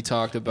something we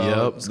talked about.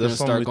 Yep, it's that's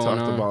something we talked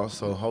on. about.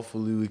 So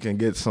hopefully we can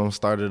get some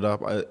started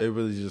up. It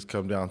really just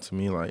come down to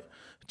me like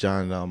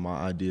jotting down my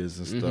ideas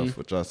and stuff,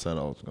 which I said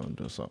I was gonna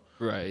do. So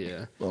right,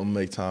 yeah, I'll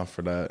make time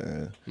for that.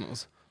 And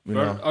you but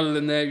know, other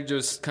than that, you're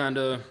just kind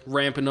of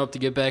ramping up to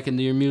get back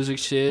into your music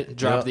shit.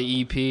 Drop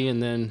the EP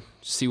and then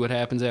see what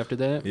happens after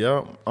that.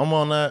 Yep, I'm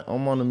on that.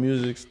 I'm on the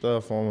music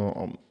stuff.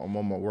 I'm on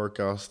my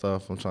workout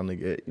stuff. I'm trying to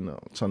get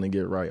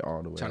right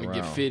all the way around. Trying to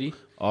get fitty.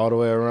 All the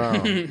way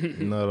around.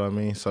 You know what I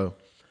mean? So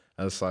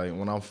that's like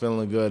when I'm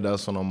feeling good,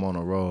 that's when I'm on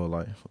a roll,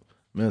 like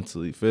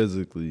mentally,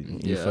 physically.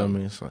 You feel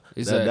me? So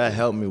exactly. that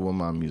helped me with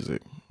my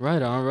music.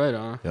 Right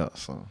on. Yeah,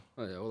 so.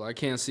 Oh, yeah, well, I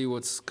can't see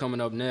what's coming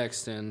up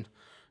next, and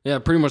yeah,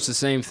 pretty much the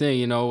same thing,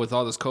 you know, with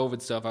all this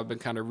COVID stuff. I've been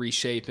kind of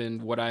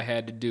reshaping what I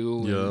had to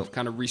do and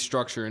kind of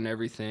restructuring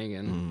everything.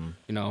 And,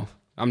 you know,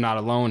 I'm not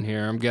alone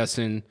here. I'm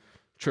guessing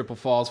Triple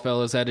Falls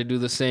fellas had to do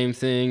the same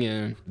thing.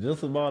 And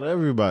just about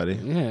everybody.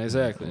 Yeah,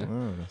 exactly.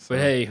 But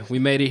hey, we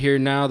made it here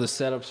now. The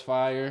setup's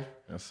fire.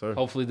 Yes, sir.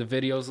 Hopefully the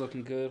video's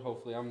looking good.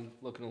 Hopefully I'm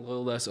looking a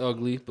little less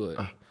ugly, but.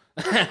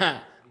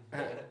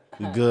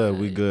 We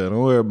good.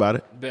 Don't worry about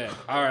it. Bet.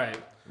 All right.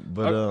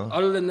 But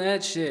other than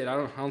that, shit,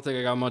 I don't think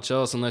I got much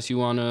else unless you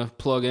want to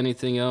plug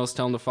anything else.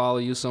 Tell them to follow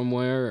you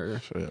somewhere or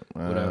shit,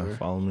 whatever.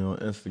 Follow me on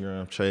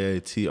Instagram,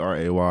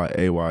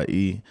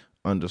 TRAYAYE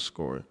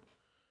 _.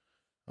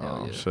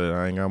 Yeah. Shit,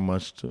 I ain't got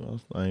much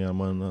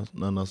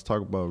nothing else to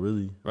talk about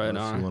really. Right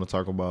unless on. You want to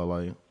talk about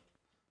like?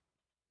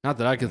 Not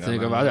that I can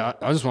think of. I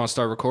just want to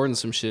start recording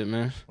some shit,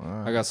 man.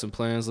 Right. I got some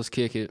plans. Let's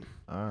kick it.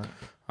 All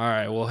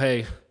right. Well,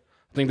 hey,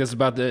 I think that's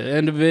about the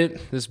end of it.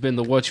 This has been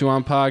the What You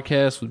On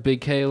podcast with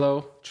Big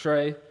Kalo,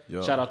 Trey.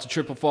 Yo. Shout out to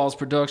Triple Falls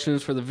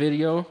Productions for the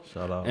video.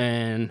 Shout out.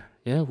 And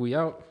yeah, we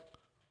out.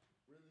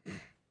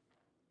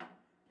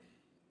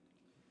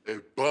 Hey,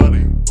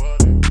 buddy.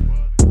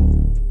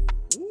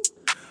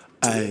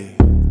 Hey.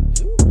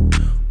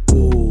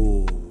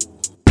 Ooh.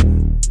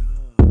 Man,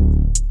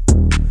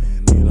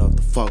 nigga, what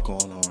the fuck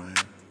going on right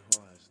here?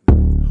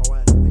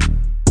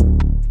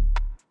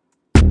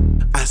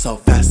 I so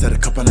fast that a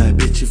couple of that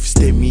bitch, you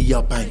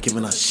up, I ain't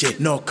giving a shit.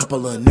 Know a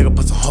couple of niggas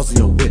put some hoes in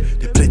your whip.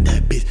 They play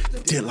that bitch,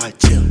 they did like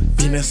chill.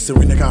 Be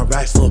necessary, nigga, got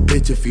racks, little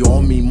bitch. If you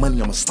owe me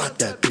money, I'ma slap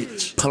that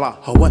bitch. Pull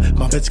out her what?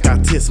 My bitch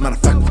got tits. Matter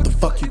of fact, what the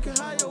fuck you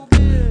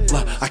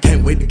I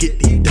can't wait to get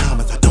these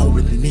diamonds. I don't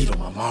really need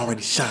them, I'm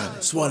already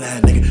shining. Swore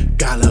that nigga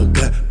got a little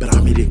gut, but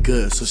I made it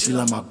good, so she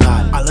love my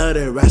body. I love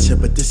that rap shit,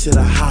 but this shit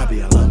a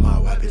hobby. I love my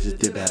white bitches,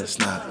 did bad as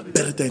snobby.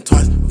 Better think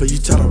twice before you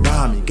try to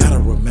rob me. Gotta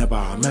remember,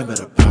 I remember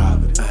the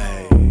poverty.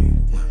 Ay,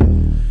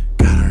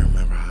 gotta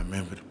remember, I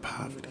remember the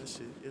poverty.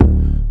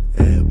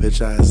 Yeah,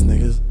 bitch ass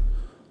niggas.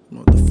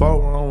 What the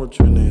fuck wrong with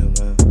you niggas,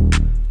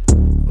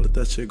 man? Let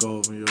that shit go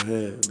over your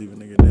head, leave a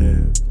nigga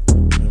dead.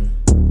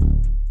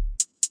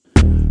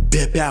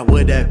 Bet back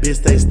with that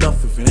bitch, they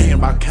stuff. If it ain't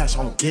about cash,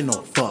 I don't get no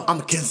fuck. I'm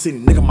a Kansas City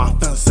nigga, my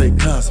fans say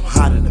cuz I'm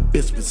hot in the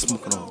bitch, been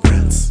smoking on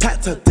rents.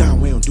 Pat tuck down,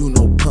 we don't do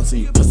no punts,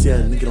 and you pussy ass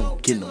nigga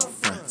don't get no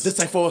friends. This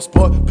ain't for a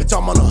sport, bitch,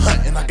 I'm on a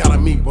hunt, and I got a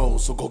meat roll,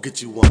 so go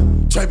get you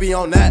one. Trey be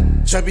on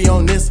that, Trey be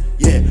on this,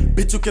 yeah.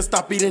 Bitch, you can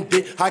stop eating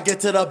dick. I get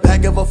to the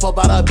bag, give a fuck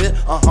about a bit,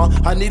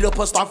 I need a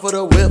push start for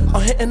the whip.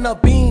 I'm hitting a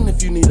bean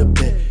if you need a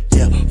bit,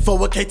 yeah. For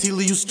a KT,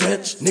 leave you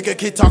stretch. Nigga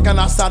keep talking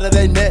outside of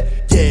their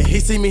net, yeah. He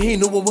see me, he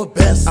knew what was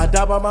best. I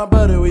died by my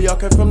brother, we all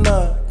came from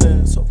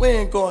nothing, so we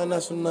ain't going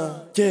us for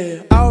nothing.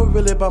 Yeah, I was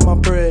really about my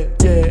bread,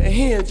 yeah, and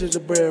he a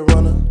gingerbread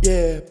runner,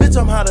 yeah. Bitch,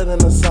 I'm hotter than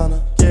the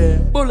sauna, yeah.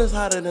 Bullets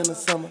hotter than the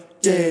summer,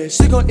 yeah.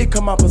 She gon' eat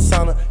come my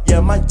persona,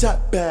 yeah. My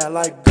jack bad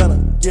like Gunner,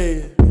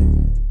 yeah.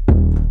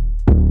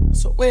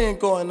 So we ain't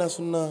going us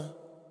for nothing.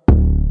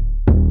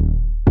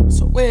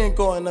 So we ain't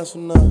going us for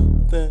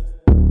nothing.